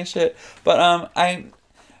personality and shit. But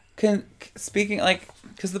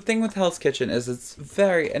because the thing with Hell's Kitchen is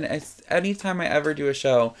anytime I ever do a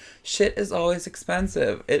show, shit is always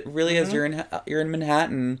expensive. It really is. You're in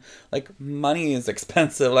Manhattan. Like, money is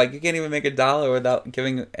expensive. Like, you can't even make $1 without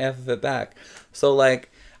giving half of it back. So,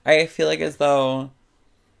 like, I feel like as though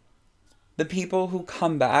the people who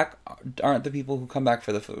come back aren't the people who come back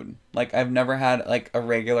for the food. Like, I've never had, like, a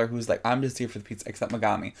regular who's like, I'm just here for the pizza, except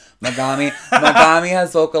Megami. Megami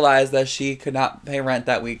has vocalized that she could not pay rent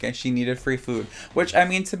that week and she needed free food. Which, I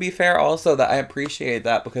mean, to be fair, also, that I appreciate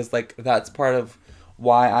that because, like, that's part of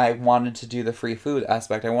why I wanted to do the free food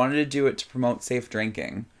aspect. I wanted to do it to promote safe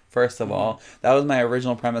drinking, first of all. That was my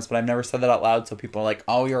original premise, but I've never said that out loud, so people are like,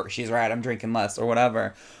 oh, she's right, I'm drinking less, or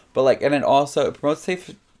whatever. But, like, and it promotes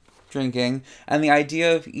safe drinking, and the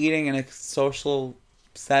idea of eating in a social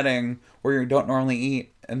setting where you don't normally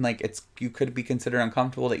eat, and like you could be considered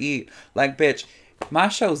uncomfortable to eat. Like, bitch, my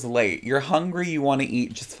show's late. You're hungry, you want to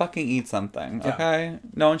eat, just fucking eat something, okay?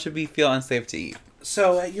 No one should feel unsafe to eat.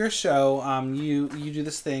 So at your show, you do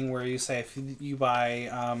this thing where you say if you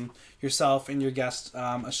buy yourself and your guest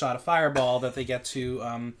a shot of Fireball, that they get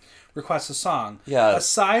to request a song. Yeah.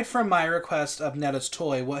 Aside from my request of Netta's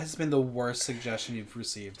Toy, what has been the worst suggestion you've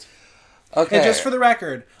received? Okay. And just for the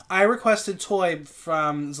record, I requested Toy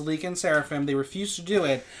from Zalika and Seraphim. They refused to do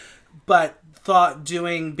it, but thought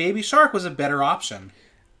doing Baby Shark was a better option.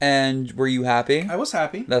 And were you happy? I was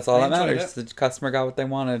happy. That's all that matters. The customer got what they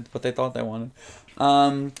wanted, what they thought they wanted.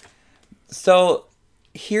 So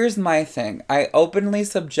here's my thing. I openly,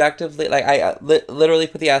 subjectively, like, I literally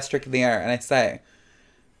put the asterisk in the air and I say,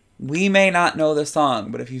 we may not know the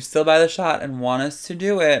song, but if you still buy the shot and want us to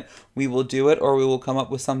do it, we will do it, or we will come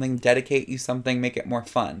up with something, dedicate you something, make it more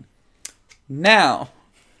fun. Now,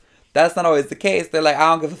 that's not always the case. They're like,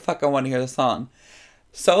 I don't give a fuck, I want to hear the song.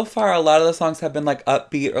 So far, a lot of the songs have been like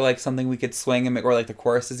upbeat or like something we could swing and make, or like the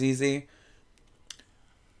chorus is easy.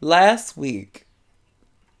 Last week,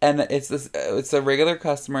 and it's a regular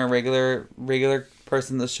customer, regular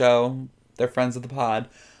person in the show. They're friends of the pod.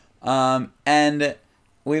 And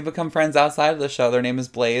we've become friends outside of the show. Their name is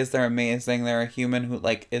Blaze. They're amazing. They're a human who,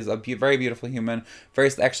 like, is a very beautiful human.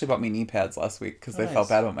 Actually bought me knee pads last week because they felt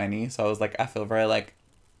bad about my knee. So I was like, I felt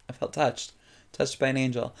touched by an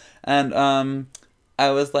angel. And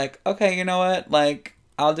I was like, okay, you know what? Like,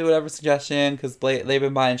 I'll do whatever suggestion because they've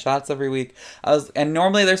been buying shots every week. And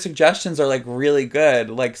normally their suggestions are like really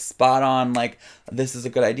good, like spot on. Like, this is a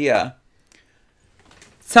good idea.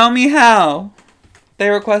 Tell me how.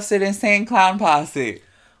 They requested Insane Clown Posse.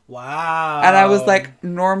 Wow. And I was like,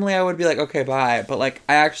 normally I would be like, okay, bye. But, like,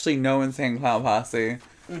 I actually know Insane Clown Posse.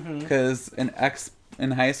 Because an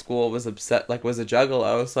in high school was was a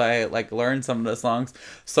juggalo, so I like learned some of the songs.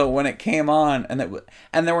 So when it came on, and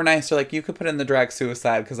they were nice, so like you could put in the drag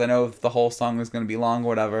suicide because I know if the whole song was gonna be long or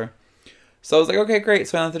whatever. So I was like, okay, great.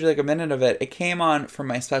 So I don't have to do like a minute of it. It came on from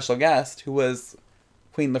my special guest, who was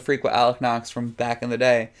Queen Lafreak with Alec Knox from back in the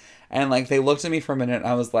day. And like they looked at me for a minute, and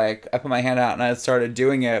I was like, I put my hand out and I started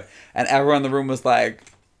doing it, and everyone in the room was like,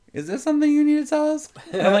 is this something you need to tell us?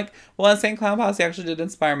 And I'm like, well, Insane Clown Posse actually did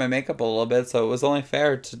inspire my makeup a little bit, so it was only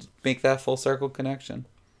fair to make that full circle connection.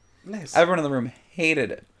 Nice. Everyone in the room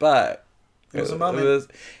hated it, but it was a moment.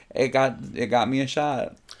 It got me a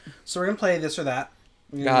shot. So we're gonna play this or that.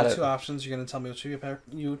 You're gonna give two options. You're gonna tell me which you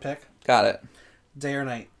would pick. Got it. Day or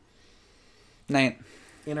night? Night.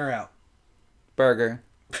 In or out? Burger.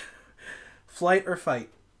 Flight or fight?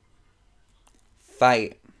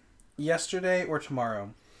 Fight. Yesterday or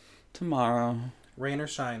tomorrow? Tomorrow. Rain or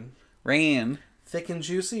shine? Rain. Thick and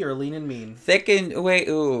juicy or lean and mean? Thick and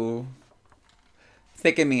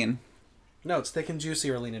mean. No, it's thick and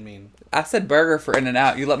juicy or lean and mean. I said burger for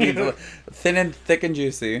In-N-Out. You let me do thick and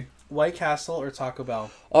juicy. White Castle or Taco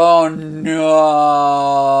Bell? Oh no.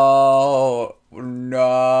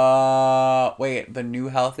 No. Wait, the new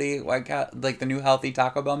healthy like the new healthy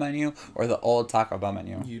Taco Bell menu or the old Taco Bell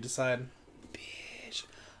menu? You decide. Bitch.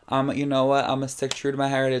 You know what? I'm gonna stick true to my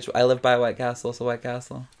heritage. I live by White Castle, so White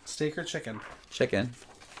Castle. Steak or chicken? Chicken.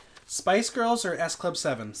 Spice Girls or S Club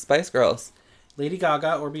 7? Spice Girls. Lady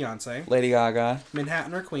Gaga or Beyonce? Lady Gaga.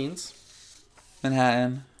 Manhattan or Queens?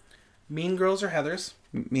 Manhattan. Mean Girls or Heathers?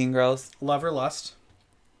 Mean Girls. Love or Lust?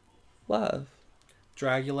 Love.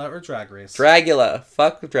 Dragula or Drag Race? Dragula.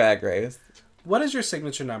 Fuck Drag Race. What is your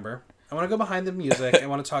signature number? I want to go behind the music. I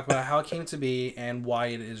want to talk about how it came to be and why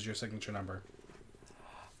it is your signature number.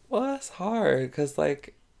 Well, that's hard because,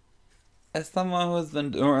 like, as someone who's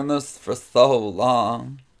been doing this for so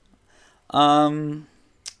long, I don't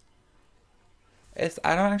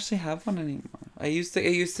actually have one anymore. It used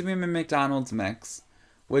to be my McDonald's mix,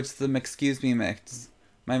 which the McScuse Me mix.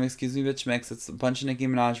 My McScuse Me Bitch mix. It's a bunch of Nicki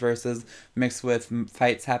Minaj verses mixed with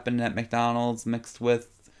fights happening at McDonald's, mixed with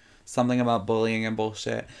something about bullying and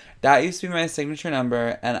bullshit. That used to be my signature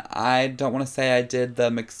number, and I don't want to say I did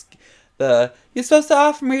you're supposed to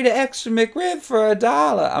offer me the extra McRib for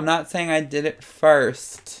 $1. I'm not saying I did it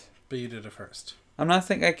first. But you did it first. I'm not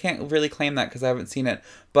saying I can't really claim that because I haven't seen it.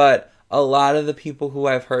 But a lot of the people who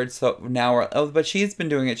I've heard so now are, oh, but she's been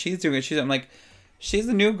doing it. She's doing it. I'm like, she's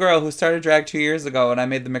a new girl who started drag 2 years ago, and I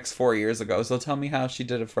made the mix 4 years ago. So tell me how she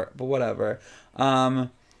did it first. But whatever.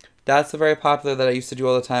 That's a very popular that I used to do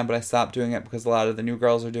all the time, but I stopped doing it because a lot of the new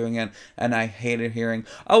girls are doing it, and I hated hearing,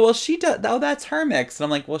 oh, well, she does, oh, that's her mix. And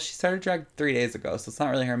I'm like, well, she started drag 3 days ago, so it's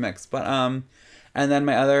not really her mix. But, and then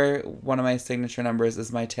one of my signature numbers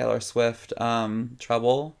is my Taylor Swift,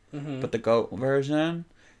 Trouble, but the GOAT version.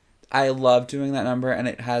 I love doing that number, and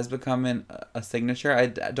it has become a signature. I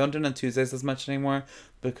don't do it on Tuesdays as much anymore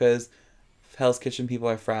because Hell's Kitchen people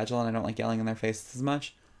are fragile, and I don't like yelling in their faces as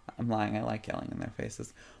much. I'm lying, I like yelling in their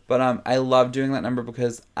faces. But I love doing that number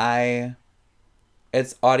because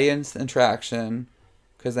it's audience interaction,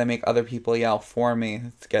 because I make other people yell for me.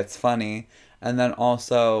 It gets funny. And then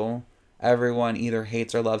also, everyone either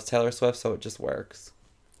hates or loves Taylor Swift, so it just works.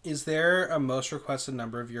 Is there a most requested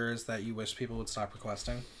number of yours that you wish people would stop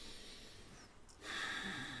requesting?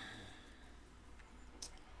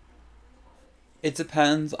 It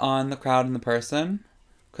depends on the crowd and the person.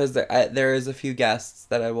 Because there is a few guests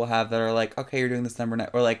that I will have that are like, okay, you're doing this number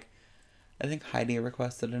next. Or like, I think Heidi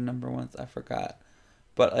requested a number once. I forgot.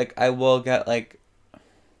 But like, I will get like,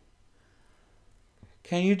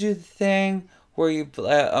 can you do the thing where you,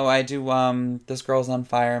 I do This Girl's on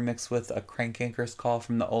Fire mixed with a Crank Yankers call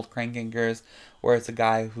from the old Crank Yankers, where it's a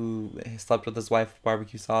guy who slept with his wife with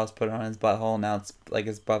barbecue sauce, put it on his butthole, now it's like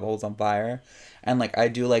his butthole's on fire. And like, I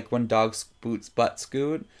do like when dogs boots butt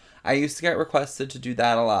scoot. I used to get requested to do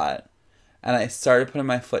that a lot. And I started putting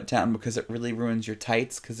my foot down because it really ruins your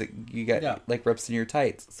tights. Because you get, like, rips in your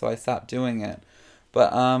tights. So I stopped doing it.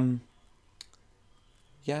 But,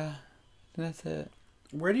 yeah. That's it.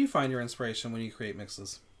 Where do you find your inspiration when you create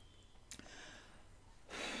mixes?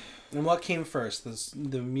 And what came first?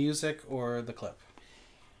 The music or the clip?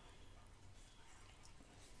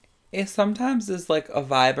 It sometimes is, like, a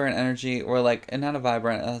vibrant energy. Or, like, and not a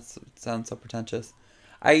vibrant. That sounds so pretentious.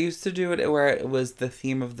 I used to do it where it was the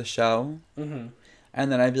theme of the show. Mm-hmm.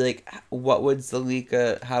 And then I'd be like, how would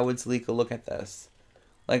Zalika look at this?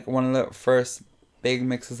 Like, one of the first big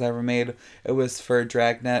mixes I ever made, it was for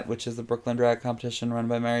Dragnet, which is the Brooklyn drag competition run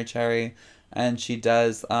by Mary Cherry. And she used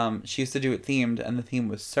to do it themed, and the theme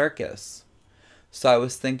was circus. So I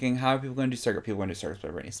was thinking, how are people going to do circus? People are going to do circus by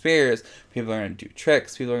Britney Spears. People are going to do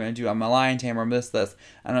tricks. People are going to do I'm a Lion Tamer, this.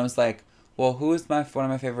 And I was like, well, who is one of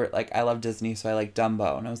my favorite, like, I love Disney, so I like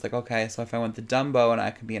Dumbo. And I was like, okay, so if I went to Dumbo and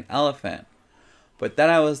I could be an elephant. But then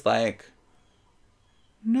I was like,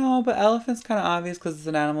 no, but elephant's kind of obvious because it's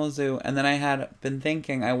an animal zoo. And then I had been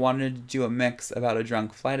thinking I wanted to do a mix about a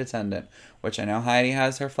drunk flight attendant, which I know Heidi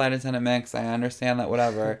has her flight attendant mix. I understand that,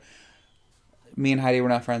 whatever. Me and Heidi were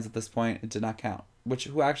not friends at this point. It did not count.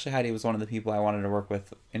 Who actually, Heidi was one of the people I wanted to work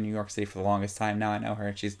with in New York City for the longest time. Now I know her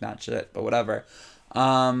and she's not shit, but whatever.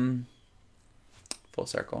 Full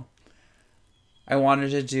circle. I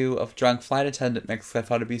wanted to do a drunk flight attendant mix because I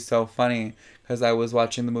thought it'd be so funny because I was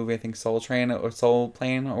watching the movie, I think Soul Plane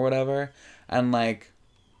or whatever, and like,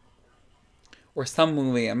 or some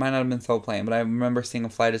movie, it might not have been Soul Plane, but I remember seeing a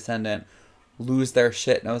flight attendant lose their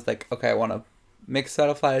shit and I was like, okay, I want to mix out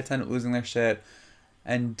a flight attendant losing their shit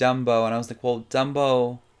and Dumbo, and I was like, well,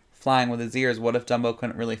 Dumbo flying with his ears, what if Dumbo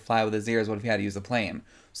couldn't really fly with his ears? What if he had to use a plane?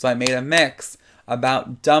 So I made a mix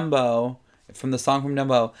about Dumbo from the song from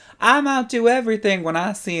Dumbo, I'm out to everything when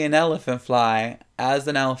I see an elephant fly, as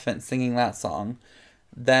an elephant singing that song.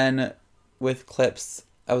 Then with clips,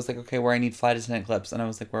 I was like, okay, where I need flight attendant clips, and I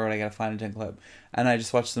was like, where would I get a flight attendant clip? And I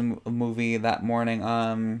just watched the movie that morning,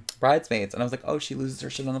 Bridesmaids, and I was like, oh, she loses her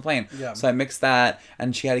shit on the plane. Yeah. So I mixed that,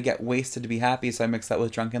 and she had to get wasted to be happy, so I mixed that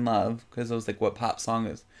with Drunken Love, because it was like what pop song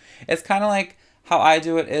is. It's kind of like how I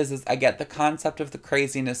do it is I get the concept of the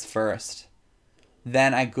craziness first.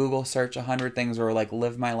 Then I Google search 100 things or like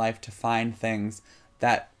live my life to find things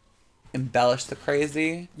that embellish the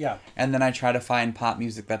crazy. Yeah. And then I try to find pop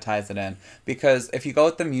music that ties it in. Because if you go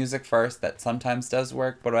with the music first, that sometimes does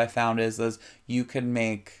work. But what I found is you can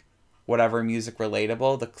make whatever music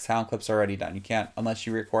relatable. The sound clips are already done. You can't, unless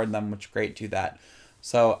you record them, which great, do that.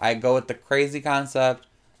 So I go with the crazy concept.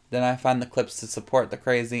 Then I find the clips to support the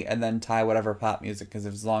crazy and then tie whatever pop music. Because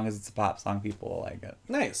as long as it's a pop song, people will like it.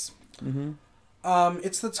 Nice. Mm-hmm.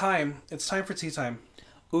 It's the time. It's time for tea time.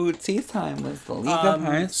 Ooh, tea time was the League of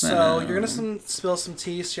Hearts. So you're gonna spill some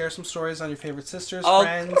tea, share some stories on your favorite sisters,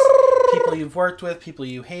 friends, people you've worked with, people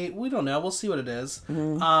you hate. We don't know. We'll see what it is.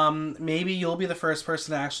 Mm-hmm. Maybe you'll be the first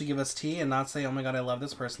person to actually give us tea and not say, "Oh my god, I love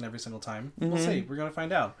this person" every single time. Mm-hmm. We'll see. We're gonna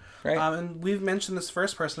find out. Right. And we've mentioned this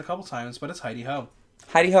first person a couple times, but it's Heidi Ho.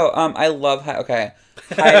 Heidi Ho. I love okay.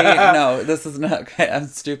 Heidi. No, this is not. Okay, I'm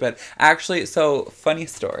stupid. Actually, so funny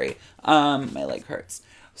story. My leg hurts.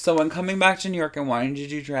 So when coming back to New York and wanting to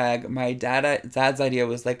do drag, my dad's idea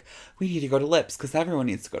was like, we need to go to Lips because everyone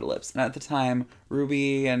needs to go to Lips. And at the time,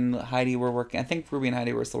 Ruby and Heidi were working. I think Ruby and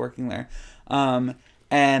Heidi were still working there.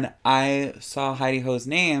 And I saw Heidi Ho's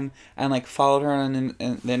name and like followed her on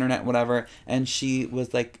the internet, whatever. And she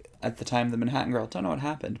was like, at the time, the Manhattan Girl. Don't know what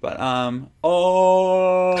happened, but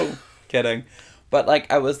kidding. But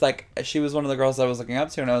like I was like, she was one of the girls I was looking up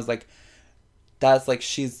to, and I was like, that's like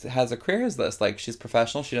has a career as this. Like she's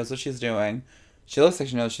professional. She knows what she's doing. She looks like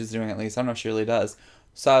she knows what she's doing at least. I don't know if she really does.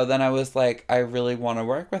 So then I was like, I really want to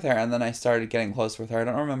work with her. And then I started getting close with her. I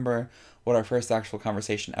don't remember what our first actual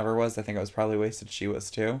conversation ever was. I think I was probably wasted. She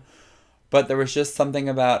was too. But there was just something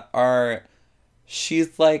about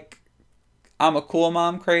she's like, I'm a cool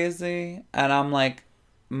mom crazy. And I'm like,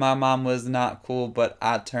 my mom was not cool, but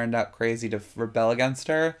I turned out crazy to rebel against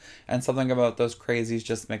her. And something about those crazies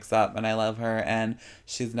just mix up. And I love her. And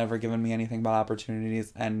she's never given me anything but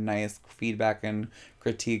opportunities and nice feedback and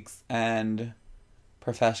critiques and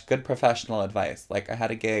good professional advice. Like, I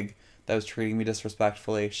had a gig that was treating me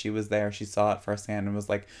disrespectfully. She was there. She saw it firsthand and was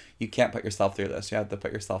like, you can't put yourself through this. You have to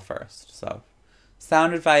put yourself first. So,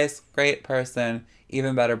 sound advice, great person,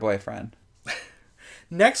 even better boyfriend.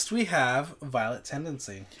 Next, we have Violet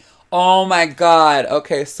Tendency. Oh my god.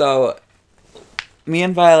 Okay, so me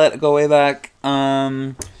and Violet go way back. Me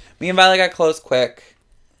and Violet got close quick.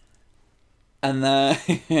 And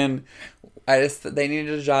then they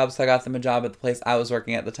needed a job, so I got them a job at the place I was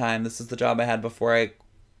working at the time. This is the job I had before I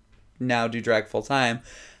now do drag full time.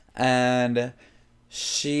 And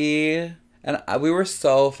we were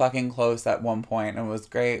so fucking close at one point. It was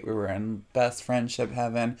great. We were in best friendship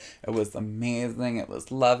heaven. It was amazing. It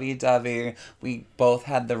was lovey-dovey. We both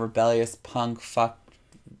had the rebellious punk, fuck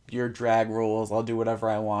your drag rules, I'll do whatever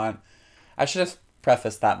I want. I should have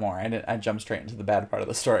prefaced that more. I jumped straight into the bad part of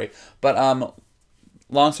the story. But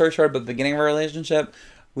long story short, at the beginning of our relationship,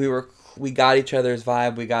 we got each other's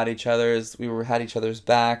vibe. We had each other's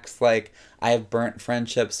backs. Like, I have burnt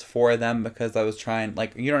friendships for them because I was trying,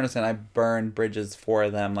 like, you don't understand, I burned bridges for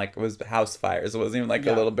them. Like, it was house fires. It wasn't even like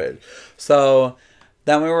a little bit. So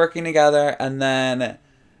then we were working together, and then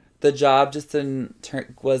the job just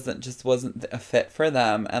wasn't a fit for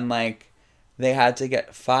them. And like, they had to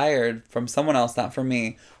get fired from someone else, not from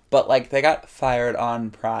me. But, like, they got fired on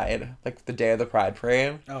Pride, like, the day of the Pride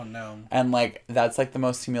Parade. Oh, no. And, like, that's, like, the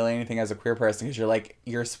most humiliating thing as a queer person, because you're, like,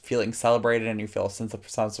 you're feeling celebrated and you feel a sense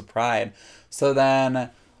of pride. So then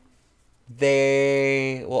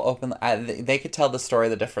they will open... they could tell the story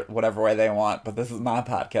the different... whatever way they want, but this is my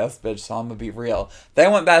podcast, bitch, so I'm gonna be real. They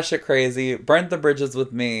went batshit crazy, burnt the bridges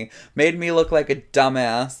with me, made me look like a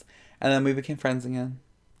dumbass, and then we became friends again.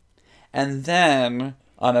 And then...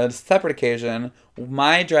 on a separate occasion,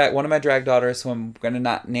 one of my drag daughters, who I'm gonna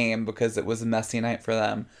not name because it was a messy night for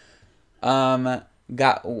them,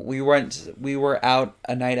 we were out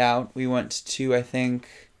a night out. We went to, I think,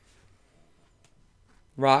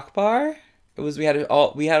 Rock Bar. We had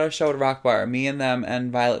a show at Rock Bar. Me and them,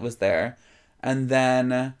 and Violet was there, and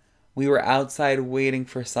then we were outside waiting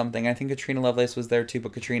for something. I think Katrina Lovelace was there too,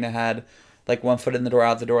 but Katrina had, like, one foot in the door,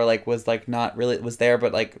 out the door, like, was, like, not really, was there,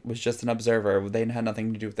 but, like, was just an observer. They had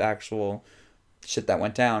nothing to do with the actual shit that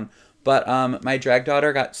went down. But, my drag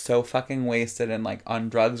daughter got so fucking wasted and, like, on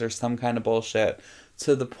drugs or some kind of bullshit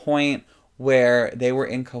to the point where they were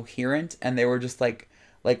incoherent, and they were just, like,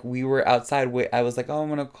 we were outside, I was like, oh, I'm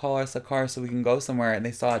gonna call us a car so we can go somewhere, and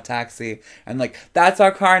they saw a taxi, and, like, that's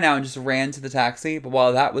our car now, and just ran to the taxi. But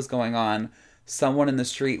while that was going on, someone in the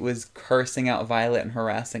street was cursing out Violet and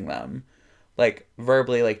harassing them. Like,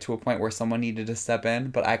 verbally, like, to a point where someone needed to step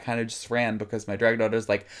in, but I kind of just ran because my drag daughter's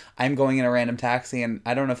like, I'm going in a random taxi, and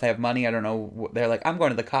I don't know if they have money, I don't know, they're like, I'm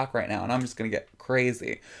going to the Cock right now, and I'm just gonna get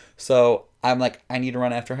crazy. So, I'm like, I need to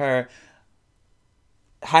run after her.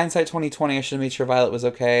 Hindsight 2020, I should have made sure Violet was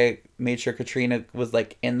okay, made sure Katrina was,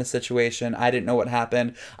 like, in the situation. I didn't know what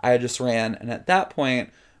happened, I just ran, and at that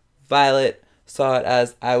point, Violet saw it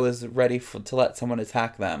as I was ready to let someone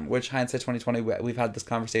attack them, which, hindsight 2020, we've had this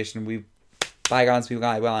conversation, bygones be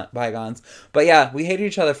bygones. But yeah, we hated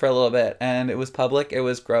each other for a little bit, and it was public, it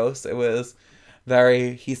was gross, it was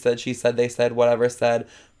very he said, she said, they said, whatever said,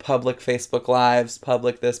 public Facebook Lives,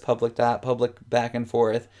 public this, public that, public back and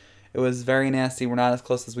forth. It was very nasty. We're not as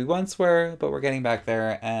close as we once were, but we're getting back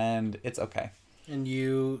there, and it's okay. And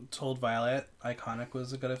you told Violet Iconic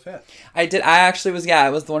was a good fit. I did. I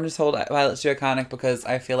was the one who told Violet to do Iconic because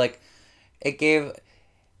I feel like it gave...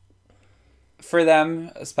 for them,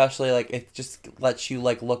 especially, like, it just lets you,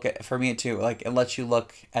 like, look at... for me, too, like, it lets you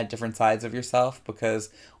look at different sides of yourself, because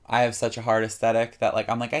I have such a hard aesthetic that, like,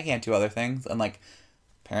 I'm like, I can't do other things, and, like,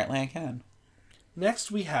 apparently I can. Next,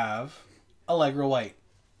 we have Allegra White.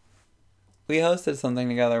 We hosted something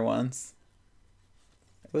together once.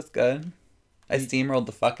 It was good. I steamrolled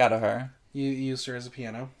the fuck out of her. You used her as a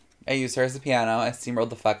piano? I used her as a piano. I steamrolled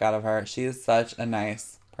the fuck out of her. She is such a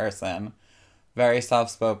nice person. Very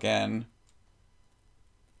soft-spoken.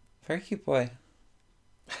 Very cute boy.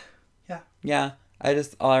 Yeah. Yeah.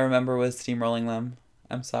 All I remember was steamrolling them.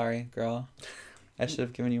 I'm sorry, girl. I should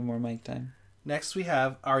have given you more mic time. Next, we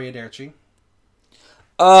have Aria Derci.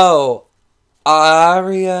 Oh,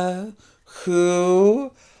 Aria,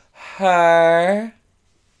 who, her.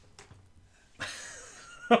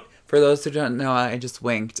 For those who don't know, I just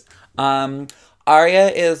winked. Aria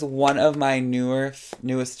is one of my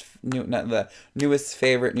newest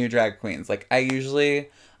favorite new drag queens. Like,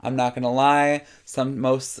 I'm not gonna lie, 10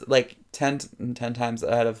 times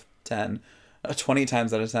out of 10, 20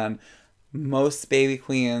 times out of 10, most baby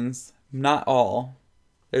queens, not all,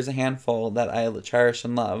 there's a handful that I cherish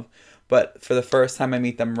and love, but for the first time I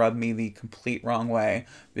meet them, rub me the complete wrong way,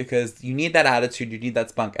 because you need that attitude, you need that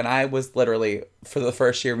spunk, and I was literally, for the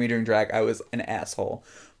first year of me doing drag, I was an asshole.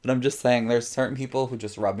 But I'm just saying, there's certain people who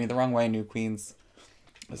just rub me the wrong way, new queens.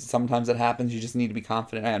 Sometimes it happens, you just need to be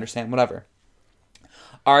confident, I understand, whatever.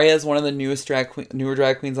 Aria is one of the newer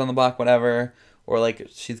drag queens on the block, whatever, or, like,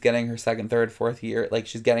 she's getting her second, third, fourth year, like,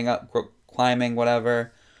 she's getting up, climbing,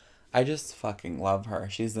 whatever. I just fucking love her.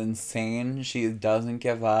 She's insane. She doesn't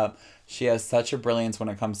give up. She has such a brilliance when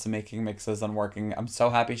it comes to making mixes and working. I'm so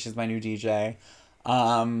happy she's my new DJ.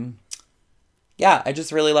 Yeah, I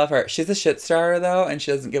just really love her. She's a shit star, though, and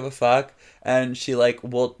she doesn't give a fuck. And she,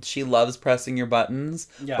 she loves pressing your buttons.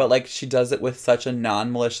 Yeah. But, like, she does it with such a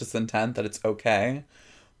non-malicious intent that it's okay.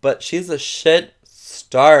 But she's a shit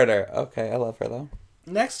starter. Okay, I love her, though.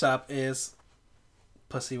 Next up is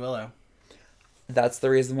Pussy Willow. That's the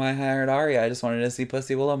reason why I hired Aria. I just wanted to see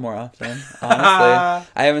Pussy Willow more often. Honestly.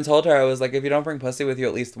 I haven't told her. I was like, if you don't bring Pussy with you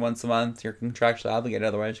at least once a month, you're contractually obligated.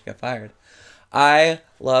 Otherwise, you get fired. I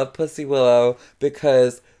love Pussy Willow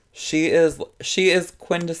because she is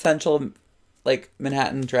quintessential, like,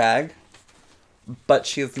 Manhattan drag. But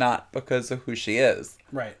she's not because of who she is.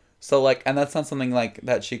 Right. So like, and that's not something like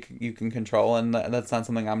that you can control, and that's not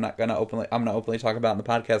something I'm gonna openly talk about in the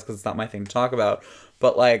podcast because it's not my thing to talk about.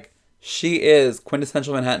 But like, she is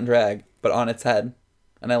quintessential Manhattan drag, but on its head,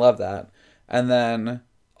 and I love that. And then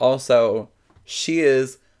also, she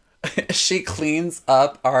is. She cleans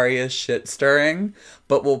up Arya's shit stirring,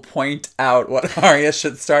 but will point out what Arya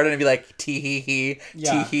shit started and be like, tee hee hee,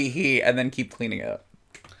 tee hee hee, and then keep cleaning it up.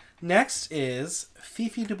 Next is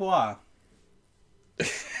Fifi Dubois.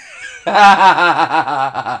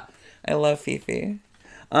 I love Fifi.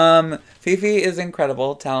 Fifi is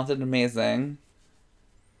incredible, talented, amazing.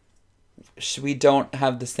 We don't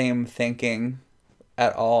have the same thinking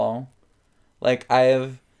at all. Like,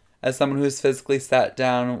 as someone who's physically sat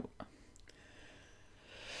down,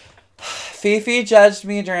 Fifi judged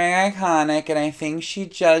me during Iconic, and I think she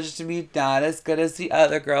judged me not as good as the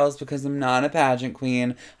other girls because I'm not a pageant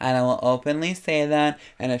queen, and I will openly say that,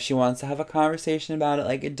 and if she wants to have a conversation about it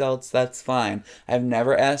like adults, that's fine. I've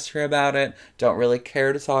never asked her about it, don't really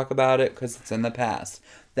care to talk about it because it's in the past.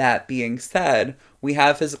 That being said, we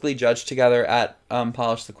have physically judged together at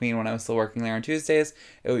Polish the Queen when I was still working there on Tuesdays.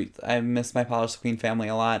 I miss my Polish the Queen family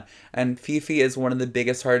a lot, and Fifi is one of the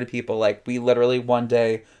biggest hearted people. Like, we literally one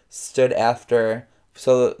day stood after,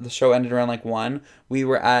 so the show ended around like 1. We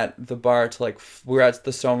were at the bar we were at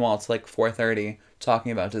the Stonewall to like 4:30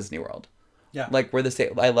 talking about Disney World. Yeah. Like, we're the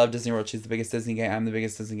same. I love Disney World. She's the biggest Disney gay. I'm the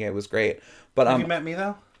biggest Disney gay. It was great. But have you met me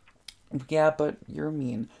though? Yeah, but you're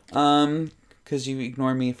mean. Because you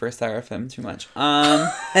ignore me for Seraphim too much. You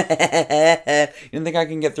didn't think I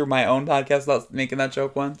can get through my own podcast without making that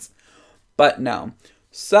joke once? But no.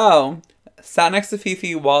 So, sat next to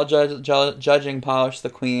Fifi while judging Polish the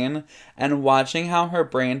Queen, and watching how her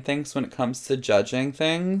brain thinks when it comes to judging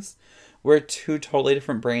things. We're two totally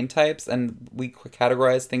different brain types, and we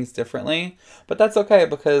categorize things differently. But that's okay,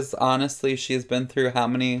 because honestly, she's been through how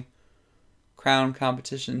many crown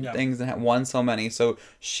competition things and won so many, so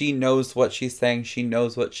she knows what she's saying, she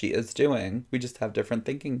knows what she is doing. We just have different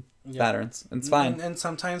thinking patterns. It's fine. And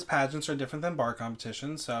sometimes pageants are different than bar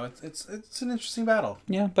competitions, so it's an interesting battle.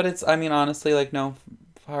 Yeah, but it's, I mean, honestly, like, no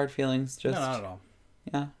hard feelings, just... No, not at all.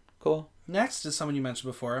 Yeah, cool. Next is someone you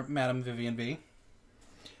mentioned before, Madame Vivian B.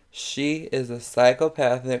 She is a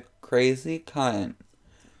psychopathic, crazy cunt.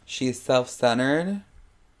 She's self-centered.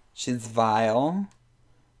 She's vile.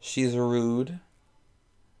 She's rude.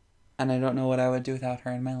 And I don't know what I would do without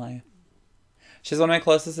her in my life. She's one of my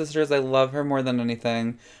closest sisters. I love her more than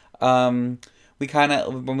anything. We kind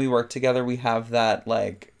of, when we work together, we have that,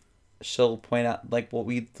 like, she'll point out, like,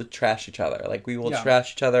 we trash each other. Like, we will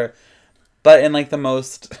trash each other, but in, like, the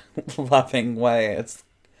most loving way.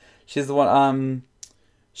 She's the one,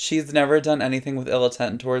 she's never done anything with ill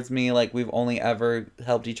intent towards me. Like, we've only ever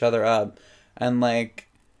helped each other up. And, like,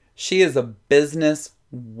 she is a business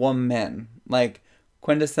woman. Like,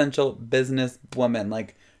 quintessential business woman.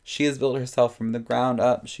 Like, she has built herself from the ground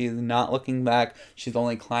up. She's not looking back. She's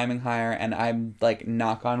only climbing higher. And I'm, like,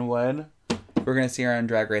 knock on wood, we're going to see her on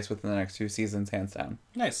Drag Race within the next 2 seasons, hands down.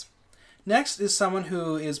 Nice. Next is someone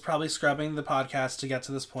who is probably scrubbing the podcast to get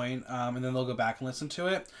to this point, and then they'll go back and listen to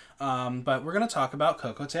it. But we're going to talk about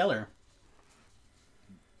Coco Taylor.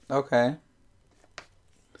 Okay.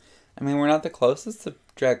 I mean, we're not the closest to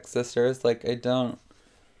drag sisters. Like, we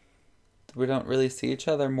don't really see each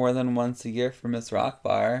other more than once a year for Miss Rock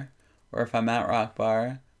Bar, or if I'm at Rock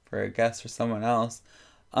Bar for a guest or someone else.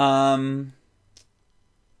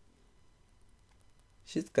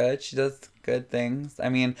 She's good. She does good things. I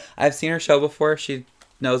mean, I've seen her show before. She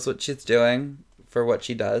knows what she's doing for what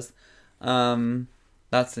she does.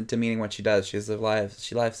 Not demeaning what she does. She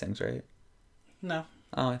live sings, right? No.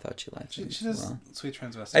 Oh, I thought she live sings. She does Sweet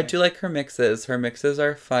Transvestite. I do like her mixes. Her mixes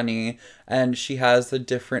are funny, and she has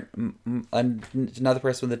another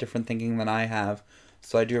person with a different thinking than I have,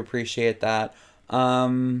 so I do appreciate that.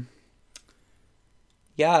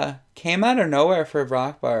 Yeah, came out of nowhere for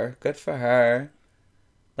Rock Bar. Good for her.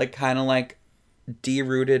 Like, kind of like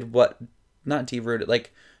derooted not derooted,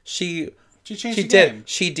 like she changed the game.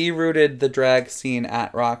 She derooted the drag scene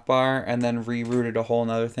at Rock Bar and then rerooted a whole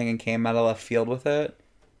nother thing and came out of left field with it.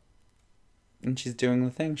 And she's doing the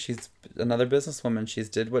thing. She's another businesswoman. She's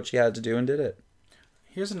did what she had to do and did it.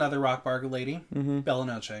 Here's another Rock Bar lady, Bella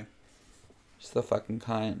Noche. She's the fucking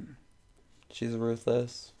cunt. She's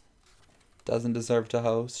ruthless. Doesn't deserve to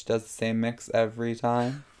host. Does the same mix every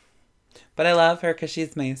time. But I love her because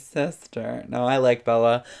she's my sister. No, I like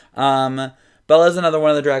Bella. Bella's another one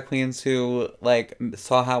of the drag queens who, like,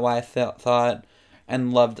 saw how I thought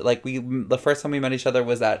and loved. Like, the first time we met each other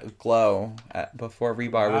was at Glow, before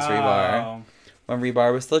Rebar was Rebar. When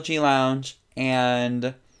Rebar was still G Lounge.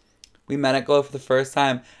 And We met at Glow for the first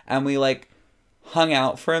time, and we, like, hung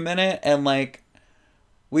out for a minute, and, like,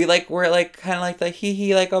 we, like, were, like, kind of like the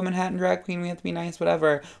hee-hee, like, oh, Manhattan drag queen, we have to be nice,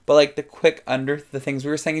 whatever. But, like, the things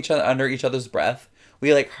we were saying under each other's breath,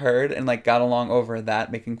 we, like, heard and, like, got along over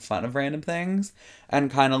that, making fun of random things. And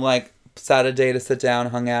kind of, like, set a day to sit down,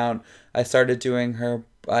 hung out. I did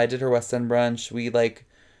her West End brunch. We, like,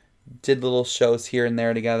 did little shows here and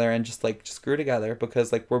there together and just grew together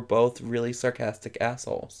because, like, we're both really sarcastic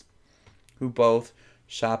assholes who both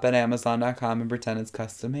shop at Amazon.com and pretend it's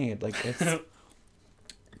custom made. Like, it's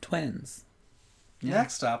twins. Yeah.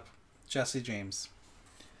 Next up, Jesse James.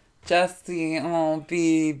 Jesse, oh,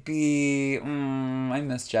 baby. I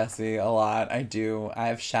miss Jesse a lot. I do.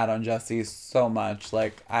 I've shat on Jesse so much.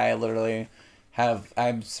 Like,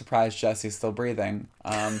 I'm surprised Jesse's still breathing.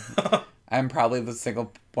 I'm probably the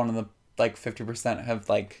single one of the, like, 50% have,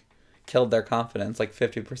 like, killed their confidence. Like,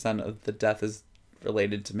 50% of the death is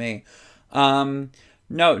related to me.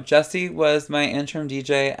 No, Jesse was my interim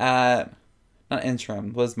DJ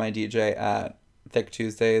was my DJ at Thick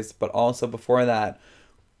Tuesdays, but also before that,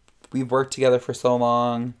 we've worked together for so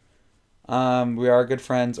long. We are good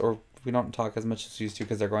friends, or we don't talk as much as we used to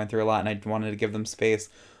because they're going through a lot, and I wanted to give them space.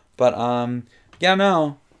 But, yeah,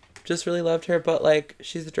 no, just really loved her. But, like,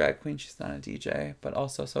 she's a drag queen, she's not a DJ. But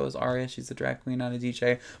also, so is Aria, she's a drag queen, not a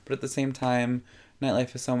DJ. But at the same time,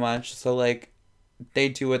 nightlife is so much. So, like, they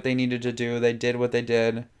do what they needed to do. They did what they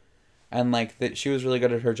did. And, like, she was really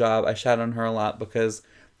good at her job. I shat on her a lot because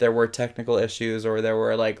there were technical issues or there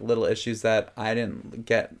were, like, little issues that I didn't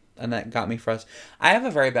get. And that got me frustrated. I have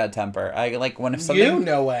a very bad temper. If something...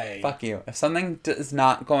 no way. Fuck you. If something is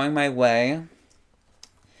not going my way...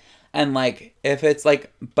 And, like,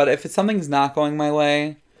 if something's not going my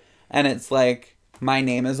way, and it's, like, my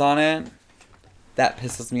name is on it, that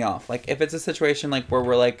pisses me off. Like, if it's a situation, like, where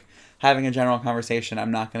we're, like, having a general conversation,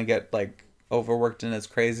 I'm not going to get, like, overworked and as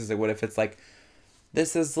crazy as it would if it's, like,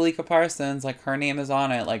 this is Zalika Parsons, like, her name is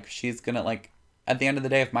on it, like, she's going to, like, at the end of the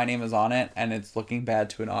day, if my name is on it, and it's looking bad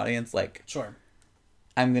to an audience, like... Sure.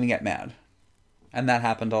 I'm going to get mad. And that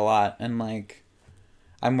happened a lot, and, like,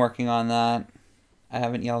 I'm working on that. I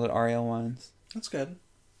haven't yelled at Aria once. That's good.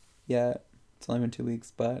 Yeah, it's only been 2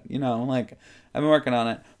 weeks, but, you know, like, I've been working on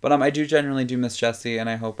it. But I do genuinely do miss Jessie, and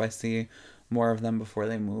I hope I see more of them before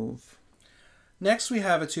they move. Next, we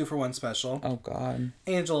have a 2-for-1 special. Oh, God.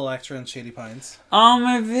 Angel Electra and Shady Pines. Oh,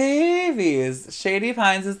 my babies. Shady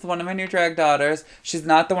Pines is one of my new drag daughters. She's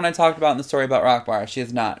not the one I talked about in the story about Rock Bar. She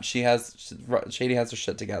is not. Shady has her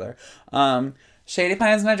shit together. Shady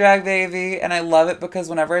Pine's my drag baby, and I love it because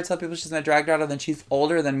whenever I tell people she's my drag daughter, then she's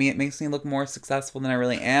older than me, it makes me look more successful than I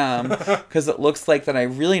really am, because it looks like that I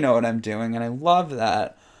really know what I'm doing, and I love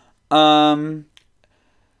that.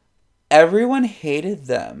 Everyone hated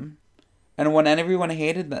them, and when everyone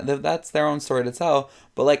hated them, that's their own story to tell,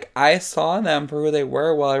 but, like, I saw them for who they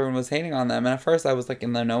were while everyone was hating on them, and at first I was, like,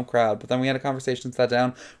 in the no crowd, but then we had a conversation, sat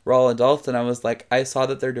down, we're all adults, and I was like, I saw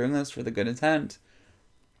that they're doing this for the good intent.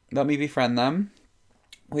 Let me befriend them.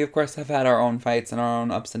 We, of course, have had our own fights and our own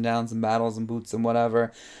ups and downs and battles and boots and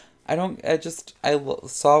whatever. I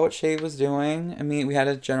saw what Shay was doing. I mean, we had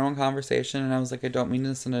a general conversation, and I was like, I don't mean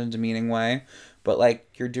this in a demeaning way, but, like,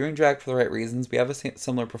 you're doing drag for the right reasons. We have a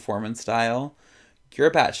similar performance style.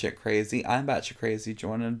 You're batshit crazy. I'm batshit crazy. Do you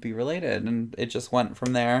want to be related? And it just went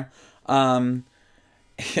from there.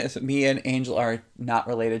 Me and Angel are not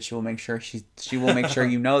related. She will make sure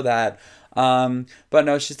you know that. But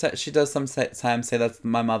no, she does sometimes say that's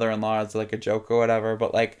my mother-in-law as like a joke or whatever,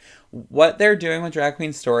 but like what they're doing with Drag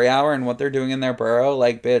Queen Story Hour and what they're doing in their borough,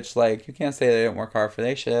 like, bitch, like, you can't say they didn't work hard for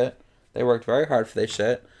their shit. They worked very hard for their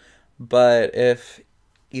shit. But if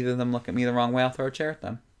either of them look at me the wrong way, I'll throw a chair at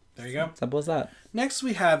them. There you go. Simple as that. Next,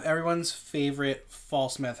 we have everyone's favorite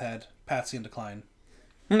false meth head, Patsy in Decline.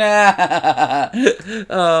 Oh,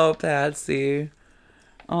 Patsy.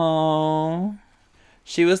 Oh.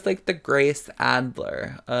 She was like the Grace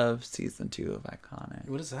Adler of season 2 of Iconic.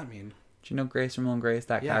 What does that mean? Do you know Grace from Will and Grace,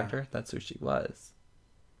 that character? That's who she was.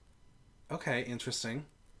 Okay, interesting.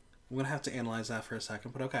 I'm going to have to analyze that for a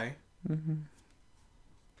second, but okay. Mm-hmm.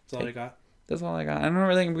 That's all you got? That's all I got.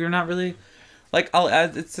 We're not really... Like,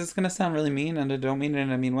 it's just going to sound really mean, and I don't mean it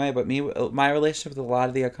in a mean way, but my relationship with a lot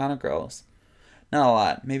of the Iconic girls, not a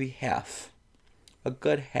lot, maybe half, a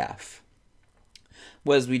good half,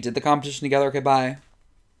 was we did the competition together, okay, bye.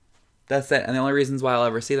 That's it. And the only reasons why I'll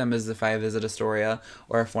ever see them is if I visit Astoria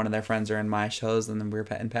or if one of their friends are in my shows and then we're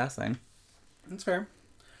in passing. That's fair.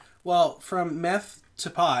 Well, from meth to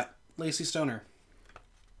pot, Lacey Stoner.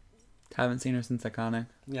 Haven't seen her since Iconic.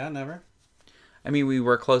 Yeah, never. I mean, we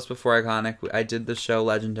were close before Iconic. I did the show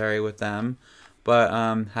Legendary with them. but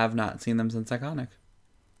have not seen them since Iconic.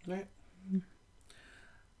 Right.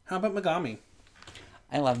 How about Megami?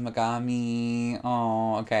 I love Megami.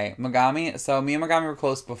 Oh, okay. Megami. So me and Megami were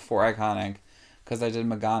close before Iconic, because I did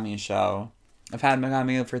Megami show. I've had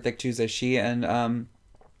Megami for Thick Tuesday. She and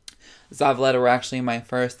Zavaleta were actually my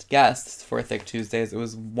first guests for Thick Tuesdays. It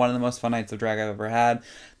was one of the most fun nights of drag I've ever had.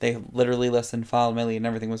 They literally listened, followed my lead, and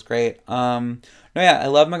everything was great. No, yeah, I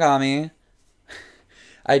love Megami.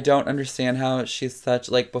 I don't understand how she's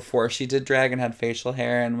such, like, before she did drag and had facial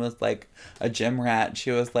hair and was, like, a gym rat,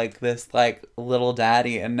 she was, like, this, like, little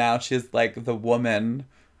daddy, and now she's, like, the woman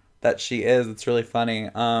that she is. It's really funny.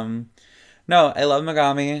 No, I love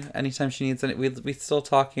Megami. Anytime she needs it, we still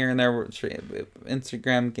talk here and there.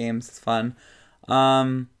 Instagram games is fun.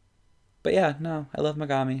 But yeah, no, I love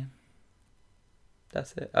Megami.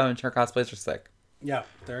 That's it. Oh, and her cosplays are sick. Yeah,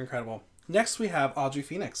 they're incredible. Next, we have Audrey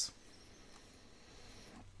Phoenix.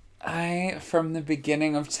 From the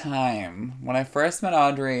beginning of time, when I first met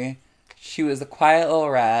Audrey, she was a quiet little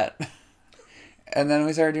rat. And then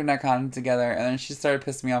we started doing Iconic together, and then she started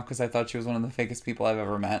pissing me off because I thought she was one of the fakest people I've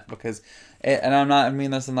ever met. And I'm not, I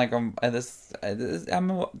mean this in like, I'm gonna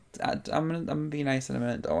be nice in a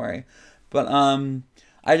minute, don't worry. But,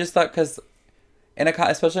 I just thought, because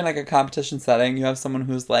especially in like a competition setting, you have someone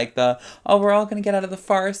who's like we're all gonna get out of the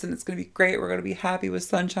farce and it's gonna be great, we're gonna be happy with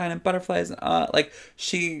sunshine and butterflies, and like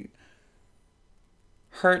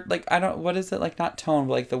I don't, what is it, like, not tone,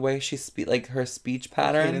 but like the way she like her speech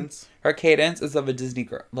pattern, her cadence is of a Disney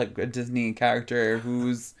girl, like a Disney character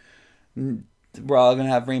who's, we're all gonna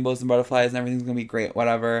have rainbows and butterflies and everything's gonna be great,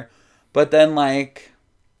 whatever. But then, like,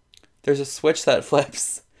 there's a switch that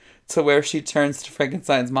flips to where she turns to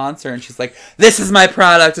Frankenstein's monster and she's like, this is my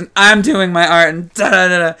product and I'm doing my art and da da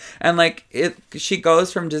da da. And like, she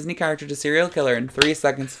goes from Disney character to serial killer in 3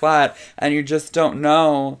 seconds flat, and you just don't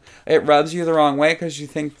know. It rubs you the wrong way because you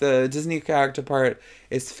think the Disney character part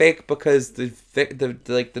is fake because the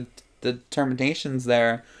determination's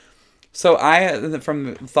there. So I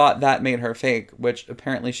thought that made her fake, which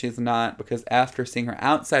apparently she's not, because after seeing her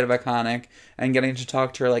outside of Iconic and getting to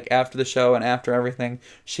talk to her like after the show and after everything,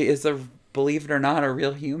 she is believe it or not, a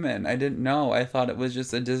real human. I didn't know. I thought it was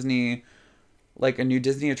just a Disney, like a new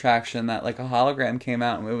Disney attraction that like a hologram came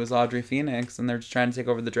out and it was Audrey Phoenix and they're just trying to take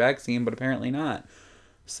over the drag scene, but apparently not.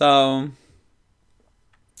 So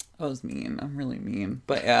I was mean. I'm really mean.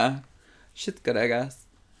 But yeah, she's good, I guess.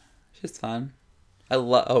 She's fun. I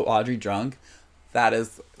love Audrey drunk. That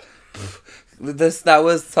is that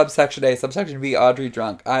was subsection A. Subsection B, Audrey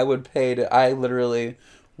drunk. I literally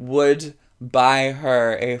would buy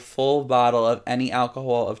her a full bottle of any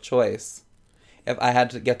alcohol of choice if I had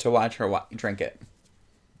to get to watch her drink it.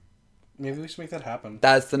 Maybe we should make that happen.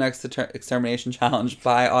 That's the next extermination challenge.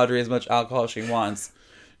 Buy Audrey as much alcohol as she wants.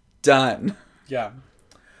 Done. Yeah.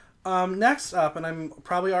 Next up, and I'm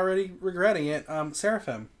probably already regretting it,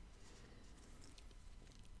 Seraphim.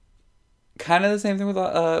 Kind of the same thing with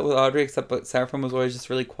Audrey, except Seraphim was always just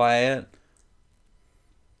really quiet.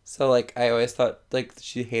 So, like, I always thought, like,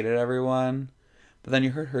 she hated everyone. But then you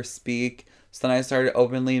heard her speak. So then I started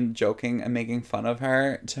openly joking and making fun of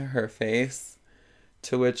her to her face.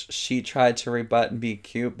 To which she tried to rebut and be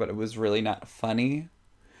cute, but it was really not funny.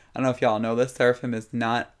 I don't know if y'all know this. Seraphim is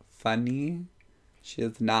not funny. She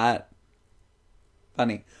is not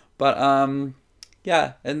funny. But,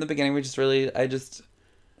 yeah, in the beginning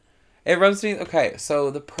it rubs me, okay, so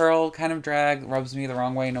the Pearl kind of drag rubs me the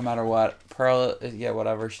wrong way no matter what. Pearl, yeah,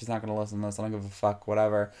 whatever, she's not going to listen to this, I don't give a fuck,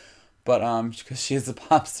 whatever. But, because she's a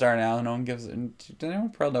pop star now, no one gives, did anyone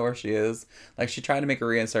Pearl know where she is? Like, she tried to make a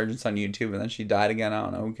resurgence on YouTube, and then she died again, I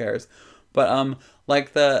don't know, who cares? But,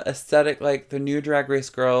 like, the aesthetic, like, the new Drag Race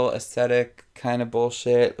Girl aesthetic kind of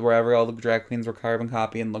bullshit, wherever all the drag queens were carbon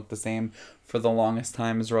copy and looked the same for the longest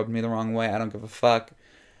time, has rubbed me the wrong way, I don't give a fuck.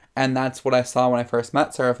 And that's what I saw when I first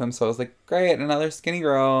met Seraphim, so I was like, great, another skinny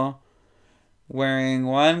girl wearing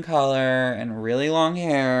one color and really long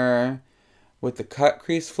hair with the cut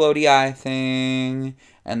crease floaty eye thing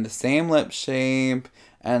and the same lip shape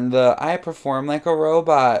and the I perform like a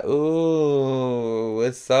robot. Ooh,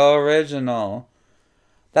 it's so original.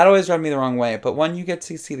 That always rubbed me the wrong way, but when you get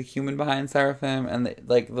to see the human behind Seraphim and the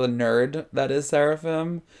nerd that is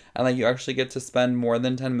Seraphim, and like you actually get to spend more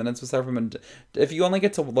than 10 minutes with Seraphim, and if you only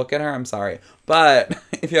get to look at her, I'm sorry, but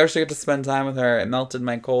if you actually get to spend time with her, it melted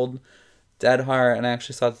my cold, dead heart, and I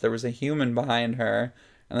actually saw that there was a human behind her,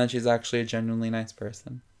 and that she's actually a genuinely nice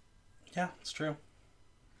person. Yeah, it's true.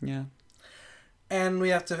 Yeah. And we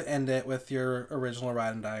have to end it with your original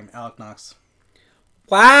ride and dime, Alec Knox.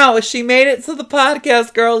 Wow, she made it to the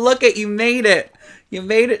podcast, girl. Look at you made it. You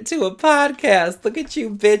made it to a podcast. Look at you,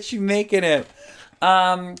 bitch. You making it.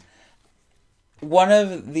 One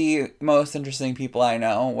of the most interesting people I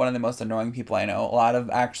know, one of the most annoying people I know, a lot of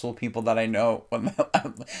actual people that I know, when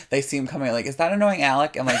they see him coming, like, is that annoying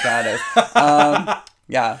Alec? I'm like, yeah, it is.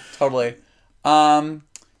 Yeah, totally.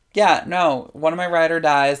 Yeah, no, one of my ride or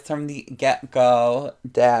dies from the get-go,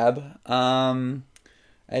 Deb.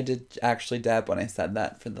 I did actually dab when I said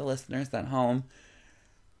that for the listeners at home.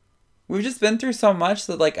 We've just been through so much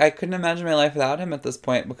that, like, I couldn't imagine my life without him at this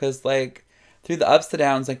point because, like, through the ups and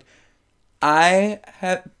downs, like, I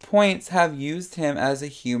have used him as a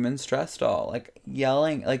human stress doll, like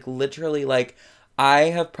yelling, like literally, like I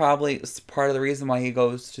have probably part of the reason why he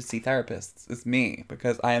goes to see therapists is me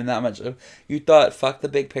because I am that much of. You thought fuck the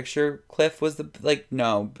big picture Cliff was the like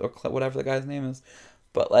no or whatever the guy's name is,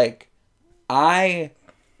 but like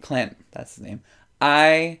Clint, that's his name.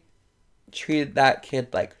 I treated that kid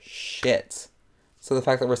like shit. So the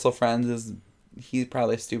fact that we're still friends is he's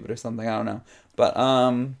probably stupid or something. I don't know, but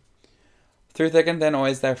through thick and thin,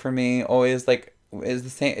 always there for me. Always like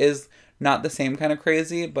is not the same kind of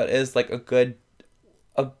crazy, but is like a good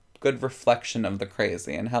reflection of the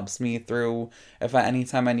crazy and helps me through. If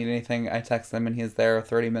anytime I need anything, I text him and he's there.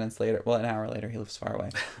 30 minutes later, well, an hour later, he lives far away,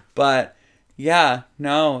 but yeah,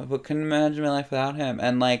 no, but couldn't imagine my life without him.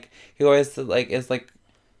 And like he always like is like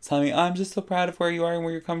telling me, I'm just so proud of where you are and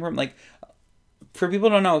where you come from. Like for people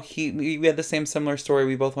who don't know, we had the same similar story.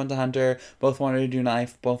 We both went to Hunter, both wanted to do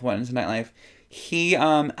knife, both went into nightlife. He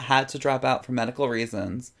had to drop out for medical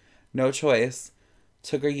reasons, no choice.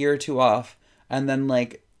 Took a year or two off, and then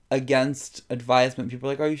like against advisement, people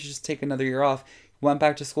were like, "Oh, you should just take another year off." Went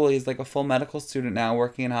back to school. He's like a full medical student now,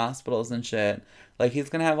 working in hospitals and shit. Like he's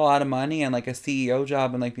gonna have a lot of money and like a CEO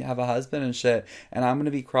job and like have a husband and shit. And I'm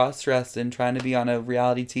gonna be cross dressed and trying to be on a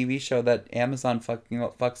reality TV show that Amazon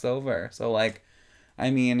fucks over. So like. I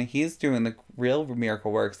mean, he's doing the real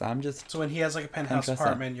miracle works. I'm just... So when he has like a penthouse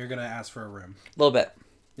apartment, you're going to ask for a room? A little bit.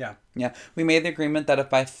 Yeah. Yeah. We made the agreement that if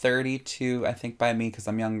by 32, I think by me, because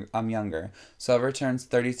I'm younger. So whoever turns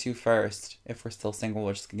 32 first, if we're still single,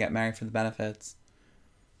 we're just going to get married for the benefits.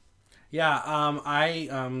 Yeah, I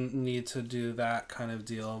need to do that kind of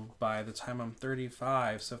deal by the time I'm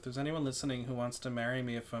 35. So if there's anyone listening who wants to marry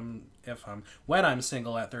me when I'm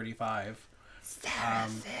single at 35...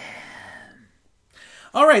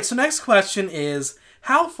 All right, so next question is,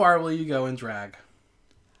 how far will you go in drag?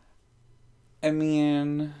 I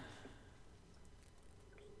mean...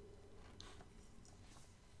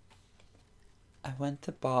 I went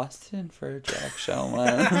to Boston for a drag show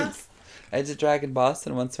once. I did drag in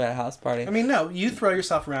Boston once at a house party. I mean, no, you throw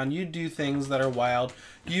yourself around. You do things that are wild.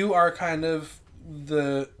 You are kind of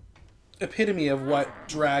the epitome of what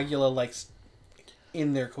Dragula likes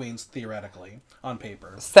in their queens, theoretically. On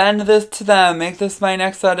paper. Send this to them. Make this my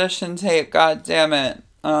next audition tape. God damn it.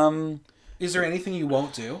 Is there anything you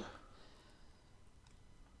won't do?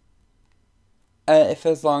 If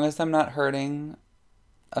as long as I'm not hurting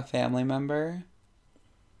a family member,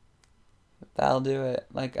 that'll do it.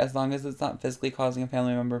 Like as long as it's not physically causing a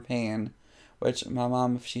family member pain, which my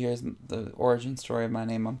mom, if she hears the origin story of my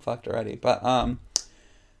name, I'm fucked already. But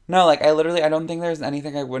no, like I don't think there's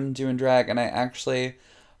anything I wouldn't do in drag, and I actually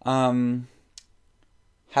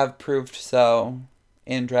have proved so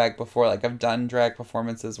in drag before. Like, I've done drag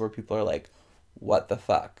performances where people are like, what the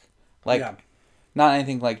fuck? Like, yeah. Not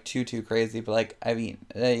anything, like, too crazy, but, like, I mean,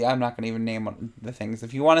 I'm not going to even name the things.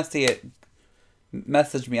 If you want to see it,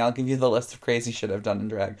 message me. I'll give you the list of crazy shit I've done in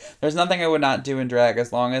drag. There's nothing I would not do in drag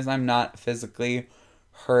as long as I'm not physically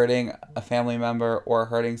hurting a family member or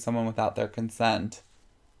hurting someone without their consent.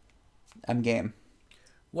 I'm game.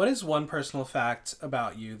 What is one personal fact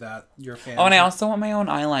about you that your fans... Oh, and I also want my own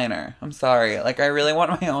eyeliner. I'm sorry. Like, I really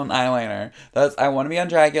want my own eyeliner. I want to be on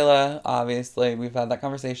Dragula, obviously. We've had that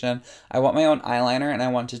conversation. I want my own eyeliner, and I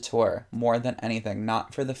want to tour more than anything.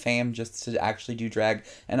 Not for the fame, just to actually do drag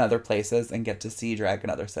in other places and get to see drag in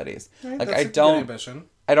other cities. Right, like, I don't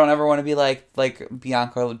ever want to be like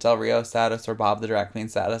Bianca Del Rio status or Bob the Drag Queen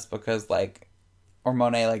status because, like... Or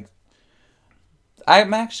Monet, like... I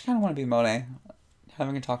actually kind of want to be Monet.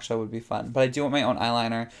 Having a talk show would be fun. But I do want my own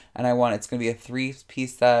eyeliner, and it's going to be a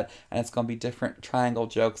 3-piece set, and it's going to be different triangle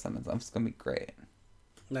jokes, and it's going to be great.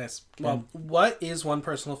 Nice. Okay. Well, what is one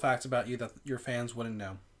personal fact about you that your fans wouldn't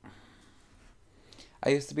know? I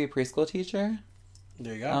used to be a preschool teacher.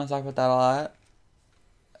 There you go. I don't talk about that a lot.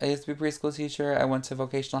 I used to be a preschool teacher. I went to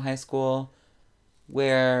vocational high school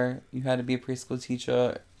where you had to be a preschool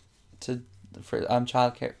teacher for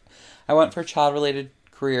childcare. I went for child-related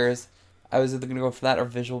careers. I was either going to go for that or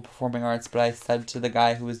visual performing arts, but I said to the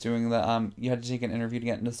guy who was doing the, you had to take an interview to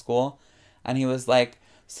get into school, and he was like,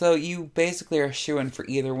 so you basically are a shoo-in for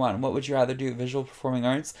either one. What would you rather do, visual performing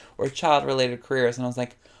arts or child-related careers? And I was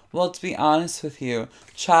like, well, to be honest with you,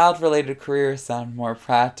 child-related careers sound more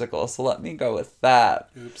practical, so let me go with that.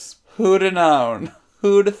 Oops. Who'd have known?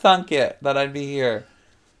 Who'd have thunk it that I'd be here?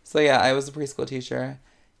 So yeah, I was a preschool teacher,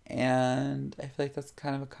 and I feel like that's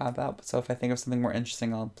kind of a cop-out. So if I think of something more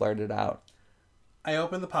interesting, I'll blurt it out. I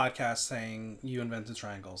opened the podcast saying you invented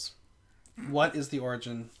triangles. What is the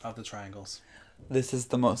origin of the triangles? This is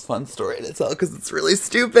the most fun story to tell because it's really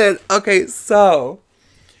stupid. Okay, so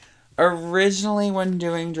originally when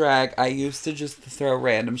doing drag, I used to just throw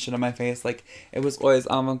random shit on my face. Like, it was always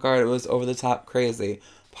avant-garde. It was over-the-top crazy.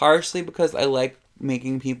 Partially because I like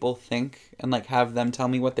making people think and, like, have them tell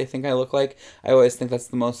me what they think I look like. I always think that's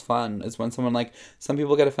the most fun, is when someone, like, some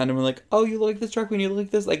people get offended and we're like, oh, you look like this drag queen, you look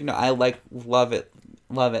like this. Like, no, I, like, love it.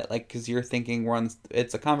 Love it. Like, because you're thinking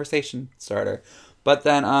it's a conversation starter. But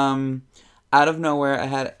then, out of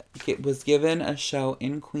nowhere, was given a show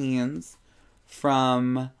in Queens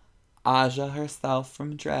from Aja herself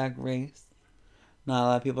from Drag Race. Not a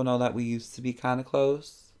lot of people know that we used to be kind of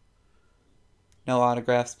close. No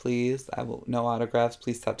autographs, please. No autographs.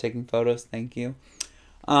 Please stop taking photos. Thank you.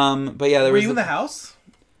 But yeah, Were you in the house?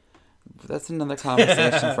 That's another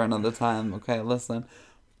conversation for another time. Okay, listen.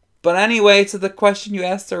 But anyway, to the question you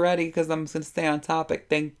asked already, because I'm just going to stay on topic.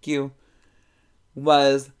 Thank you.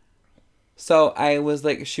 So I was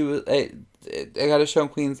like, I got a show in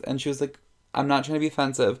Queens, and she was like, I'm not trying to be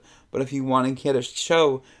offensive, but if you want to get a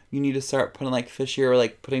show, you need to start putting, like, fishy or,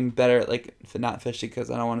 like, putting better, like, not fishy,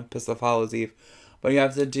 because I don't want to piss off Hallows Eve, but you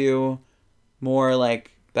have to do more,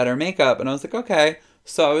 like, better makeup. And I was like, okay.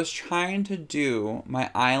 So I was trying to do my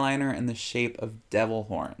eyeliner in the shape of devil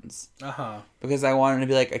horns. Uh-huh. Because I wanted to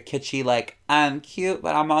be, like, a kitschy, like, I'm cute,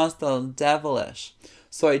 but I'm also devilish.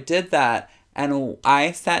 So I did that, and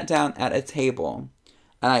I sat down at a table,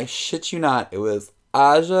 and I shit you not, it was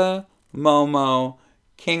Aja, Momo,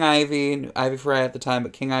 King Ivy Frey at the time,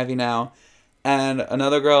 but King Ivy now, and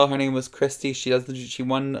another girl, her name was Christy. She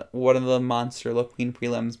won one of the Monster Look Queen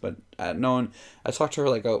prelims, but I talked to her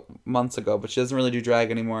like months ago, but she doesn't really do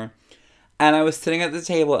drag anymore. And I was sitting at the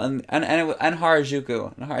table, and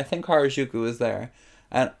Harajuku, I think Harajuku was there,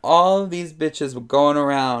 and all of these bitches were going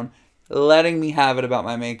around letting me have it about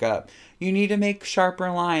my makeup. You need to make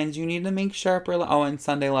sharper lines. Oh, and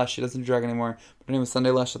Sunday Lush. She doesn't do drag anymore. But her name was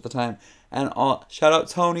Sunday Lush at the time. And shout out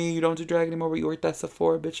Tony. You don't do drag anymore, but you worked at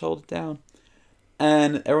Sephora. Bitch, hold it down.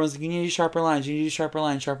 And everyone's like, you need to do sharper lines. Sharper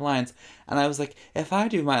lines. And I was like, if I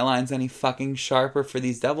do my lines any fucking sharper for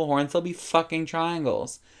these devil horns, they'll be fucking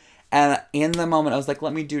triangles. And in the moment, I was like,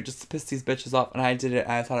 let me do it just to piss these bitches off. And I did it.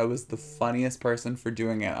 And I thought I was the funniest person for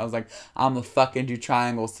doing it. I was like, I'm gonna fucking do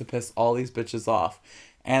triangles to piss all these bitches off.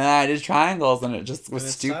 And then I did triangles, and it just was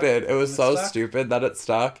stupid. It was so stupid that it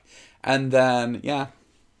stuck. And then, yeah.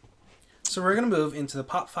 So we're going to move into the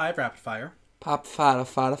Pop 5 Rapid Fire. Pop fire.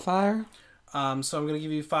 So I'm going to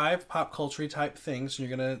give you 5 pop culture type things, and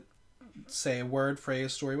you're going to say a word,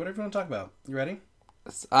 phrase, story, whatever you want to talk about. You ready?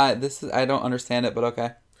 I don't understand it, but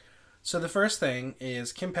okay. So the first thing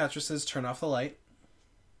is Kim Petras' Turn Off the Light.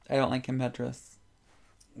 I don't like Kim Petras.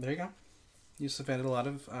 There you go. You've offended a lot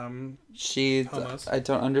of homos. I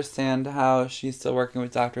don't understand how she's still working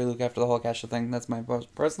with Dr. Luke after the whole Kesha thing. That's my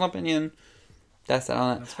personal opinion. That's it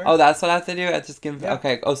on it. That's fair. Oh, that's what I have to do? I just give... Yeah.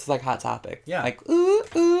 Okay. Oh, so it's like Hot Topic. Yeah. Like, ooh,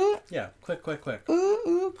 ooh. Yeah. Quick.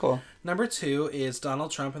 Ooh, cool. Number 2 is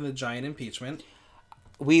Donald Trump and the giant impeachment.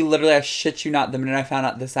 We literally, I shit you not, the minute I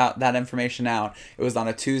found that information out, it was on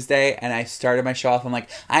a Tuesday, and I started my show off. I'm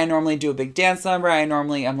like, I normally do a big dance number.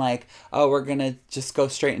 I'm like, oh, we're going to just go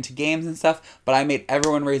straight into games and stuff. But I made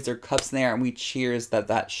everyone raise their cups in the air, and we cheers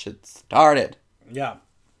that shit started. Yeah.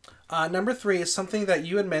 Number 3 is something that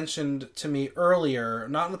you had mentioned to me earlier,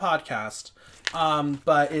 not in the podcast,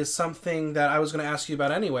 but is something that I was going to ask you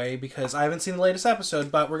about anyway, because I haven't seen the latest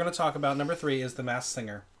episode, but we're going to talk about. Number 3 is The Masked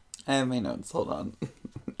Singer. I have my notes. Hold on.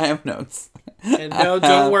 I have notes. And no,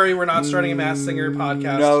 don't worry, we're not starting a Masked Singer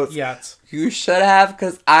podcast yet. You should have,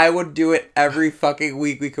 because I would do it every fucking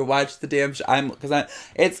week. We could watch the damn show.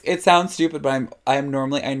 It sounds stupid, but I'm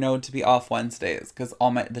normally, I know to be off Wednesdays, because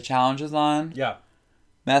the challenge is on. Yeah.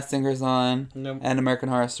 Masked Singer's on. Nope. And American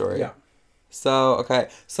Horror Story. Yeah. So, okay.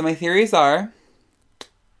 So my theories are,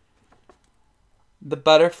 the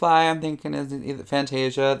butterfly, I'm thinking, is either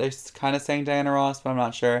Fantasia. They're kind of saying Diana Ross, but I'm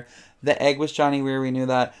not sure. The egg was Johnny Weir. We knew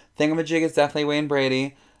that. Thingamajig is definitely Wayne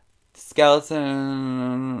Brady.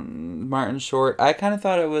 Skeleton, Martin Short. I kind of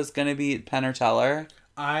thought it was going to be Penn or Teller.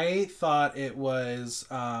 I thought it was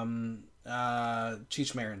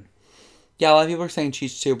Cheech Marin. Yeah, a lot of people are saying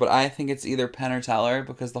Cheech too, but I think it's either Penn or Teller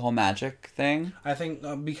because the whole magic thing. I think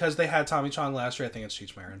because they had Tommy Chong last year, I think it's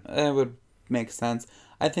Cheech Marin. It would make sense.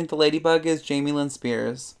 I think the Ladybug is Jamie Lynn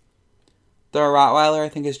Spears. The Rottweiler, I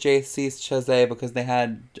think, is J.C. Chazet because they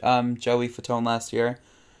had Joey Fatone last year.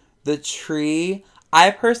 The tree,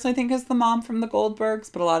 I personally think is the mom from the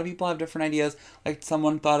Goldbergs, but a lot of people have different ideas. Like,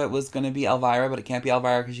 someone thought it was going to be Elvira, but it can't be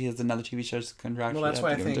Elvira because she has another TV show she's contractually. Well, that's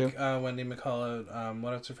why I think Wendy McCullough,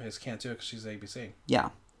 what's her face, can't do it because she's ABC. Yeah.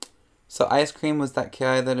 So Ice Cream was that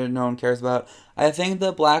guy that no one cares about. I think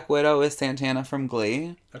the Black Widow is Santana from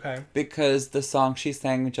Glee. Okay. Because the song she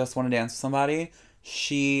sang, Just Want to Dance with Somebody,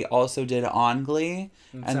 she also did on Glee.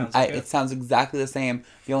 It sounds exactly the same.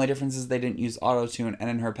 The only difference is they didn't use auto-tune. And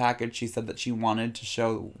in her package, she said that she wanted to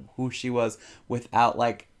show who she was without,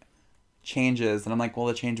 like, changes. And I'm like, well,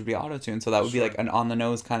 the change would be auto-tune. So that would be, like, an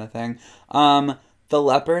on-the-nose kind of thing. The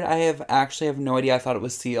Leopard, I have no idea. I thought it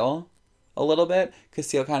was Seal. A little bit, because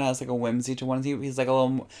Seal kind of has like a whimsy to one. He's like a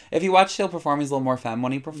little. If you watch Seal perform, he's a little more femme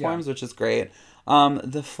when he performs, which is great.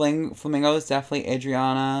 The flamingo is definitely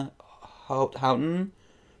Adriana Houghton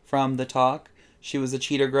from The Talk. She was a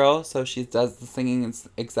cheater girl, so she does the singing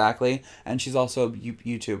exactly, and she's also a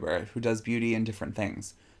YouTuber who does beauty and different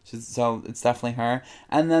things. So it's definitely her.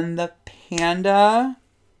 And then the panda,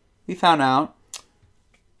 we found out.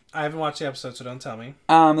 I haven't watched the episode, so don't tell me.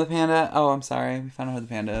 The panda. Oh, I'm sorry. We found out who the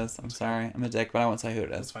panda is. I'm sorry. I'm a dick, but I won't say who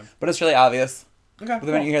it is. That's fine. But it's really obvious. Okay. But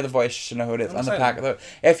the minute you hear the voice, you should know who it is. On the pack of the.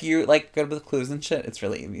 If you like go to the clues and shit, it's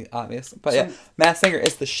really obvious. But yeah, Masked Singer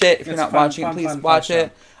is the shit. If you're not watching it, please watch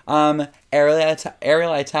it.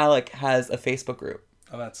 Ariel Italic has a Facebook group.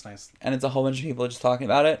 Oh, that's nice. And it's a whole bunch of people just talking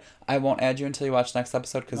about it. I won't add you until you watch the next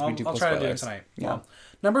episode because we do. I'll try to do it tonight. Yeah. Well,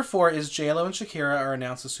 number 4 is J-Lo and Shakira are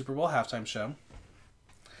announced the Super Bowl halftime show.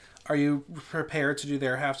 Are you prepared to do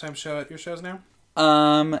their halftime show at your shows now?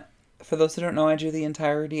 For those who don't know, I do the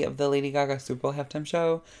entirety of the Lady Gaga Super Bowl halftime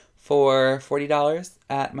show for $40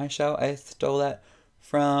 at my show. I stole that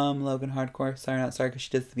from Logan Hardcore. Sorry, not sorry, because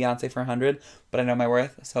she did the Beyonce for $100, but I know my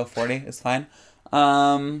worth, so 40 is fine.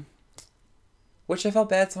 Which I felt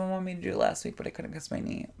bad someone wanted me to do last week, but I couldn't because my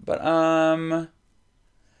knee. But,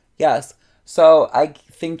 yes. So, I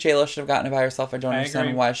think J-Lo should have gotten it by herself. I don't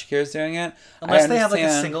understand why Shakira's doing it. Unless they have, like,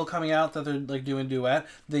 a single coming out that they're, like, doing duet,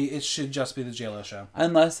 it should just be the J-Lo show.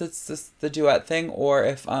 Unless it's just the duet thing, or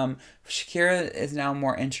if, Shakira is now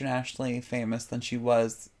more internationally famous than she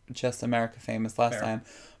was just America famous last time.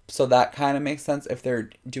 So, that kind of makes sense if they're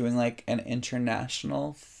doing, like, an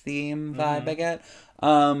international theme vibe, I get.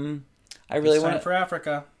 I really want Time for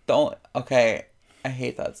Africa. Okay. I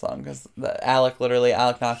hate that song because Alec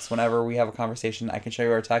Knox, whenever we have a conversation, I can show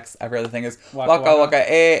you our text. Every other thing is waka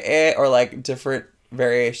waka or like different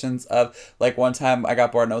variations of, like, one time I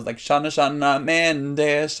got bored and I was like, Shana Shana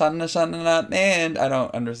Mendes, Shana Shana Mendes. I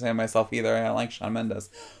don't understand myself either. I don't like Shawn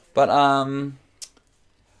Mendes. But,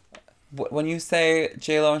 when you say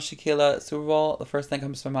J-Lo and Shaquilla Super Bowl, the first thing that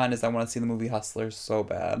comes to my mind is I want to see the movie Hustlers so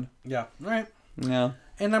bad. Yeah. All right. Yeah.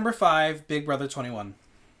 And number 5, Big Brother 21.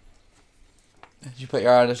 Did you put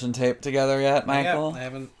your audition tape together yet, Michael? I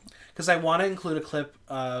haven't. Because I want to include a clip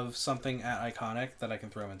of something at Iconic that I can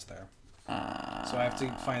throw into there. So I have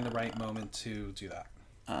to find the right moment to do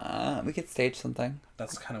that. We could stage something.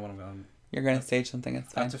 That's kind of what I'm going. You're going to stage something.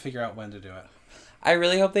 It's fine. I have to figure out when to do it. I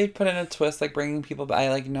really hope they put in a twist, like bringing people back.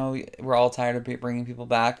 I know we're all tired of bringing people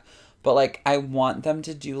back. But, like, I want them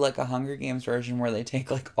to do, like, a Hunger Games version where they take,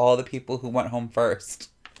 like, all the people who went home first.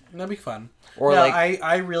 That'd be fun. Or,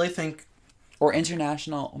 I really think... Or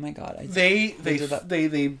international. Oh, my God. They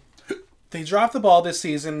dropped the ball this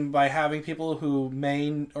season by having people who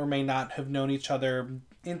may or may not have known each other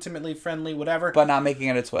intimately, friendly, whatever. But not making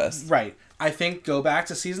it a twist. Right. I think go back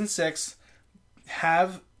to season 6,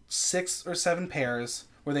 have 6 or 7 pairs...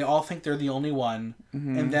 where they all think they're the only one,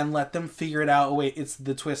 and then let them figure it out. Oh, wait, it's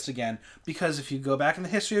the twist again. Because if you go back in the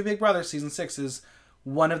history of Big Brother, season 6 is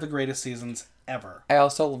one of the greatest seasons ever. I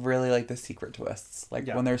also really like the secret twists. Like,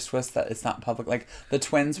 when there's twists that it's not public. Like, the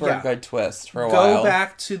twins were a good twist for a while. Go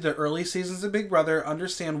back to the early seasons of Big Brother,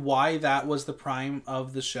 understand why that was the prime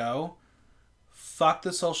of the show. Fuck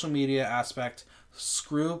the social media aspect.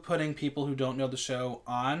 Screw putting people who don't know the show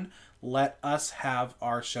on. Let us have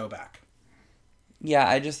our show back. Yeah,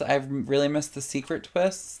 I really missed the secret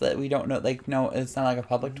twists that we don't know. Like, no, it's not like a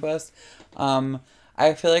public twist.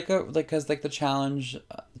 I feel like, because, like, the challenge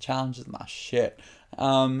is not shit.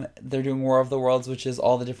 They're doing War of the Worlds, which is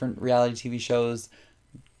all the different reality TV shows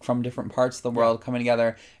from different parts of the world coming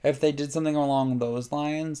together. If they did something along those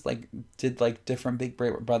lines, like, did, like, different Big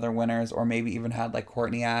Brother winners, or maybe even had, like,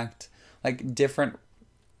 Courtney Act, like, different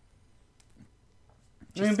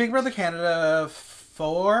I mean, Big Brother Canada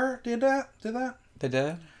 4 did that. They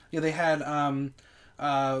did? Yeah, they had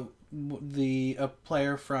a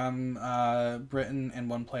player from Britain and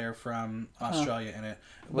one player from Australia in it.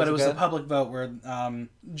 But it was a public vote where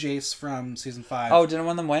Jace from season 5. Oh, didn't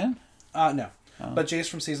one of them win? No. Oh. But Jace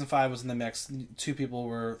from season 5 was in the mix. 2 people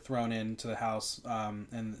were thrown into the house,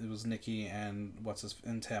 and it was Nikki and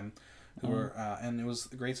Tim, who were, and it was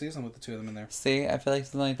a great season with the 2 of them in there. See, I feel like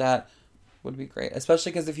something like that would be great,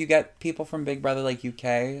 especially because if you get people from Big Brother like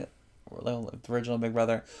UK, or the original Big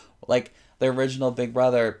Brother, like the original Big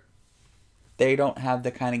Brother, they don't have the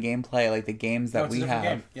kind of gameplay like the games that we have.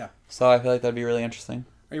 Game. Yeah. So I feel like that'd be really interesting.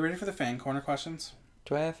 Are you ready for the fan corner questions?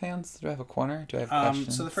 Do I have fans? Do I have a corner? Do I have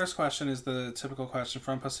questions? So the first question is the typical question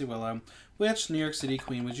from Pussy Willow. Which New York City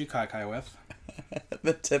queen would you kai with?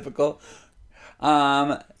 The typical.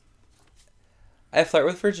 I flirt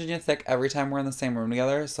with Virginia Thick every time we're in the same room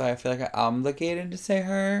together, so I feel like I'm obligated to say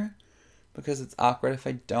her, because it's awkward if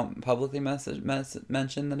I don't publicly mention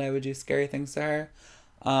that I would do scary things to her.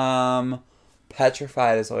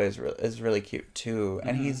 Petrified is always really cute too,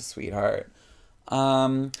 and he's a sweetheart.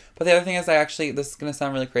 But the other thing is, this is gonna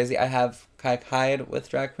sound really crazy, I have kai-kai'd with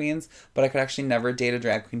drag queens, but I could actually never date a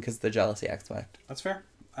drag queen because of the jealousy aspect. That's fair.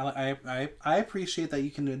 I appreciate that you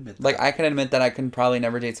can admit that. Like, I can admit that I can probably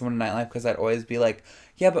never date someone in nightlife because I'd always be like,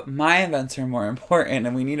 yeah, but my events are more important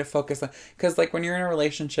and we need to focus on... Because, like, when you're in a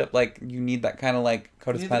relationship, like, you need that kind of, like,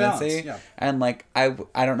 codependency. Yeah. And, like, I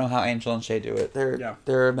don't know how Angel and Shay do it.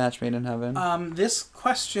 They're a match made in heaven. This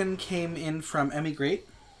question came in from Emmy Great.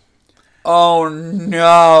 Oh,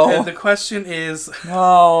 no. And the question is...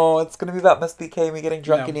 No, it's going to be about Miss BK, me getting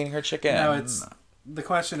drunk and eating her chicken. No, the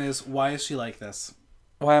question is, why is she like this?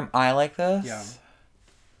 Why am I like this? Yeah.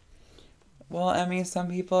 Well, I mean, some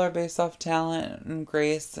people are based off talent and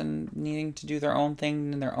grace and needing to do their own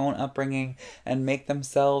thing and their own upbringing and make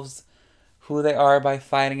themselves who they are by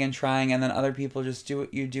fighting and trying, and then other people just do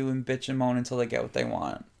what you do and bitch and moan until they get what they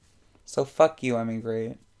want. So fuck you, Emmy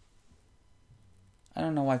Great. I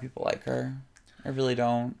don't know why people like her. I really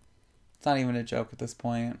don't. It's not even a joke at this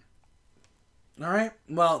point. All right.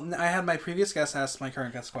 Well, I had my previous guest ask my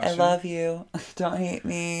current guest question. I love you. Don't hate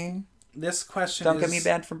me. This question Don't get me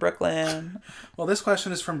banned from Brooklyn. Well, this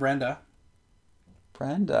question is from Brenda.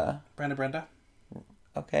 Brenda? Brenda.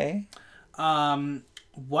 Okay.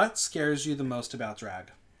 What scares you the most about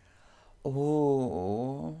drag?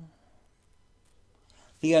 Ooh.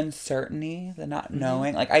 The uncertainty, the not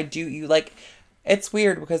knowing. Like, it's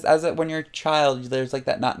weird because when you're a child, there's, like,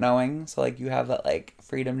 that not knowing. So, like, you have that, like,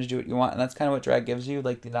 freedom to do what you want. And that's kind of what drag gives you,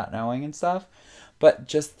 like, the not knowing and stuff. But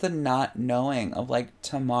just the not knowing of, like,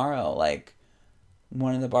 tomorrow, like,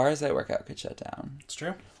 one of the bars I work at could shut down. It's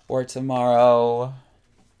true. Or tomorrow,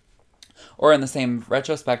 or in the same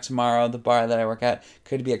retrospect, tomorrow, the bar that I work at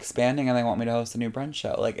could be expanding and they want me to host a new brunch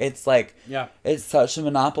show. Like, it's, like, it's such a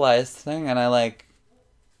monopolized thing and I, like,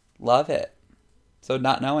 love it. So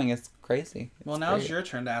not knowing is crazy. Well, now it's your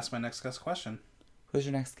turn to ask my next guest question. Who's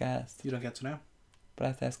your next guest? You don't get to know. But I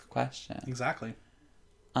have to ask a question. Exactly.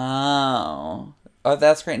 Oh,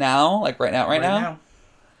 that's right now? Like right now? Right now.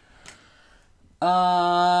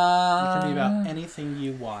 It can be about anything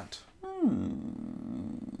you want.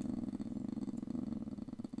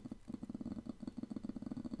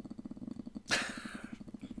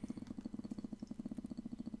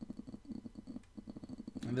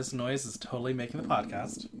 And this noise is totally making the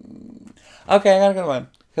podcast. Okay, I got a good one.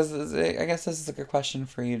 Because I guess this is a good question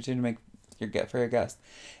for you to make for your guest.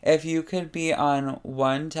 If you could be on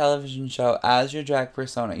one television show as your drag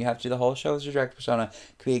persona, you have to do the whole show as your drag persona.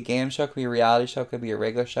 It could be a game show, it could be a reality show, it could be a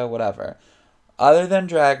regular show, whatever. Other than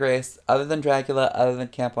Drag Race, other than Dracula, other than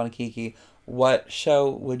Camp Wanakiki, what show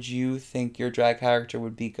would you think your drag character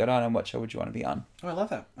would be good on, and what show would you want to be on? Oh, I love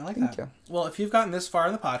that. I like Thank that. You. Well, if you've gotten this far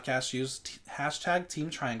in the podcast, use hashtag Team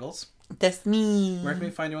Triangles. That's me. Where can we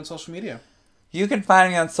find you on social media? You can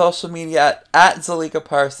find me on social media at Zalika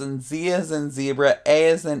Parsons. Z as in zebra, A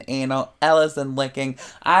as in anal, L as in licking,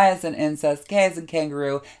 I as in incest, K as in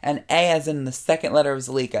kangaroo, and A as in the second letter of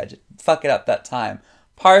Zalika. Just fuck it up that time.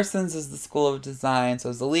 Parsons is the school of design,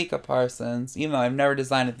 so Zalika Parsons. Even though I've never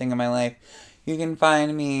designed a thing in my life, you can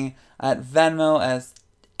find me at Venmo as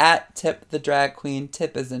at Tip the Drag Queen.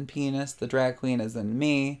 Tip as in penis, the drag queen as in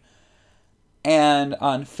me. And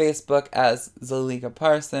on Facebook as Zalika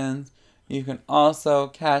Parsons. You can also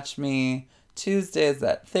catch me Tuesdays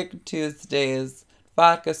at Thick Tuesdays,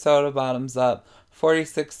 Vodka Soda Bottoms Up,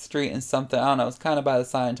 46th Street and something. I don't know. It's kind of by the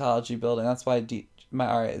Scientology building. That's why my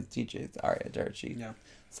Aria is DJ Aria Dirty. Yeah.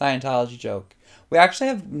 Scientology joke. We actually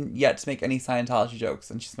have yet to make any Scientology jokes,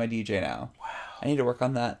 and she's my DJ now. Wow. I need to work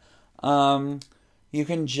on that. You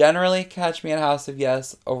can generally catch me at House of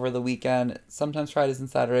Yes over the weekend, sometimes Fridays and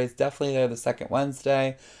Saturdays, definitely there the second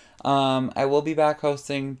Wednesday. I will be back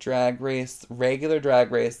hosting regular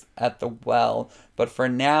Drag Race at the Well, but for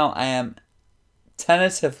now I am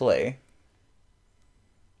tentatively,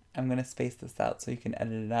 I'm going to space this out so you can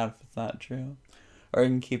edit it out if it's not true, or you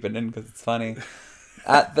can keep it in because it's funny,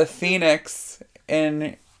 at the Phoenix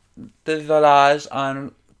in the Village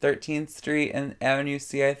on 13th Street and Avenue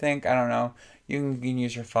C, I think. I don't know. You can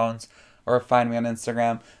use your phones or find me on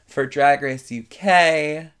Instagram for Drag Race UK.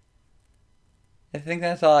 I think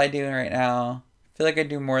that's all I do right now. I feel like I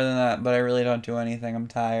do more than that, but I really don't do anything. I'm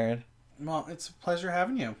tired. Well, it's a pleasure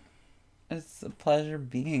having you. It's a pleasure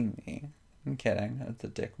being me. I'm kidding. That's a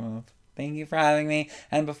dick move. Thank you for having me.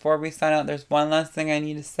 And before we sign out, there's one last thing I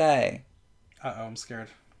need to say. Uh-oh, I'm scared.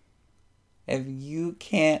 If you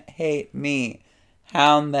can't hate me,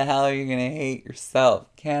 how in the hell are you going to hate yourself?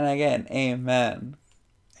 Can I get an amen?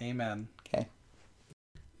 Amen. Okay.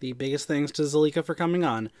 The biggest thanks to Zalika for coming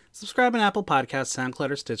on. Subscribe on Apple Podcasts,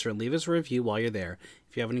 SoundCloud, or Stitcher, and leave us a review while you're there.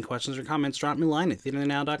 If you have any questions or comments, drop me a line at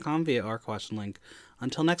theaternow.com via our question link.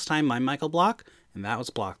 Until next time, I'm Michael Block, and that was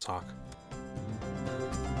Block Talk.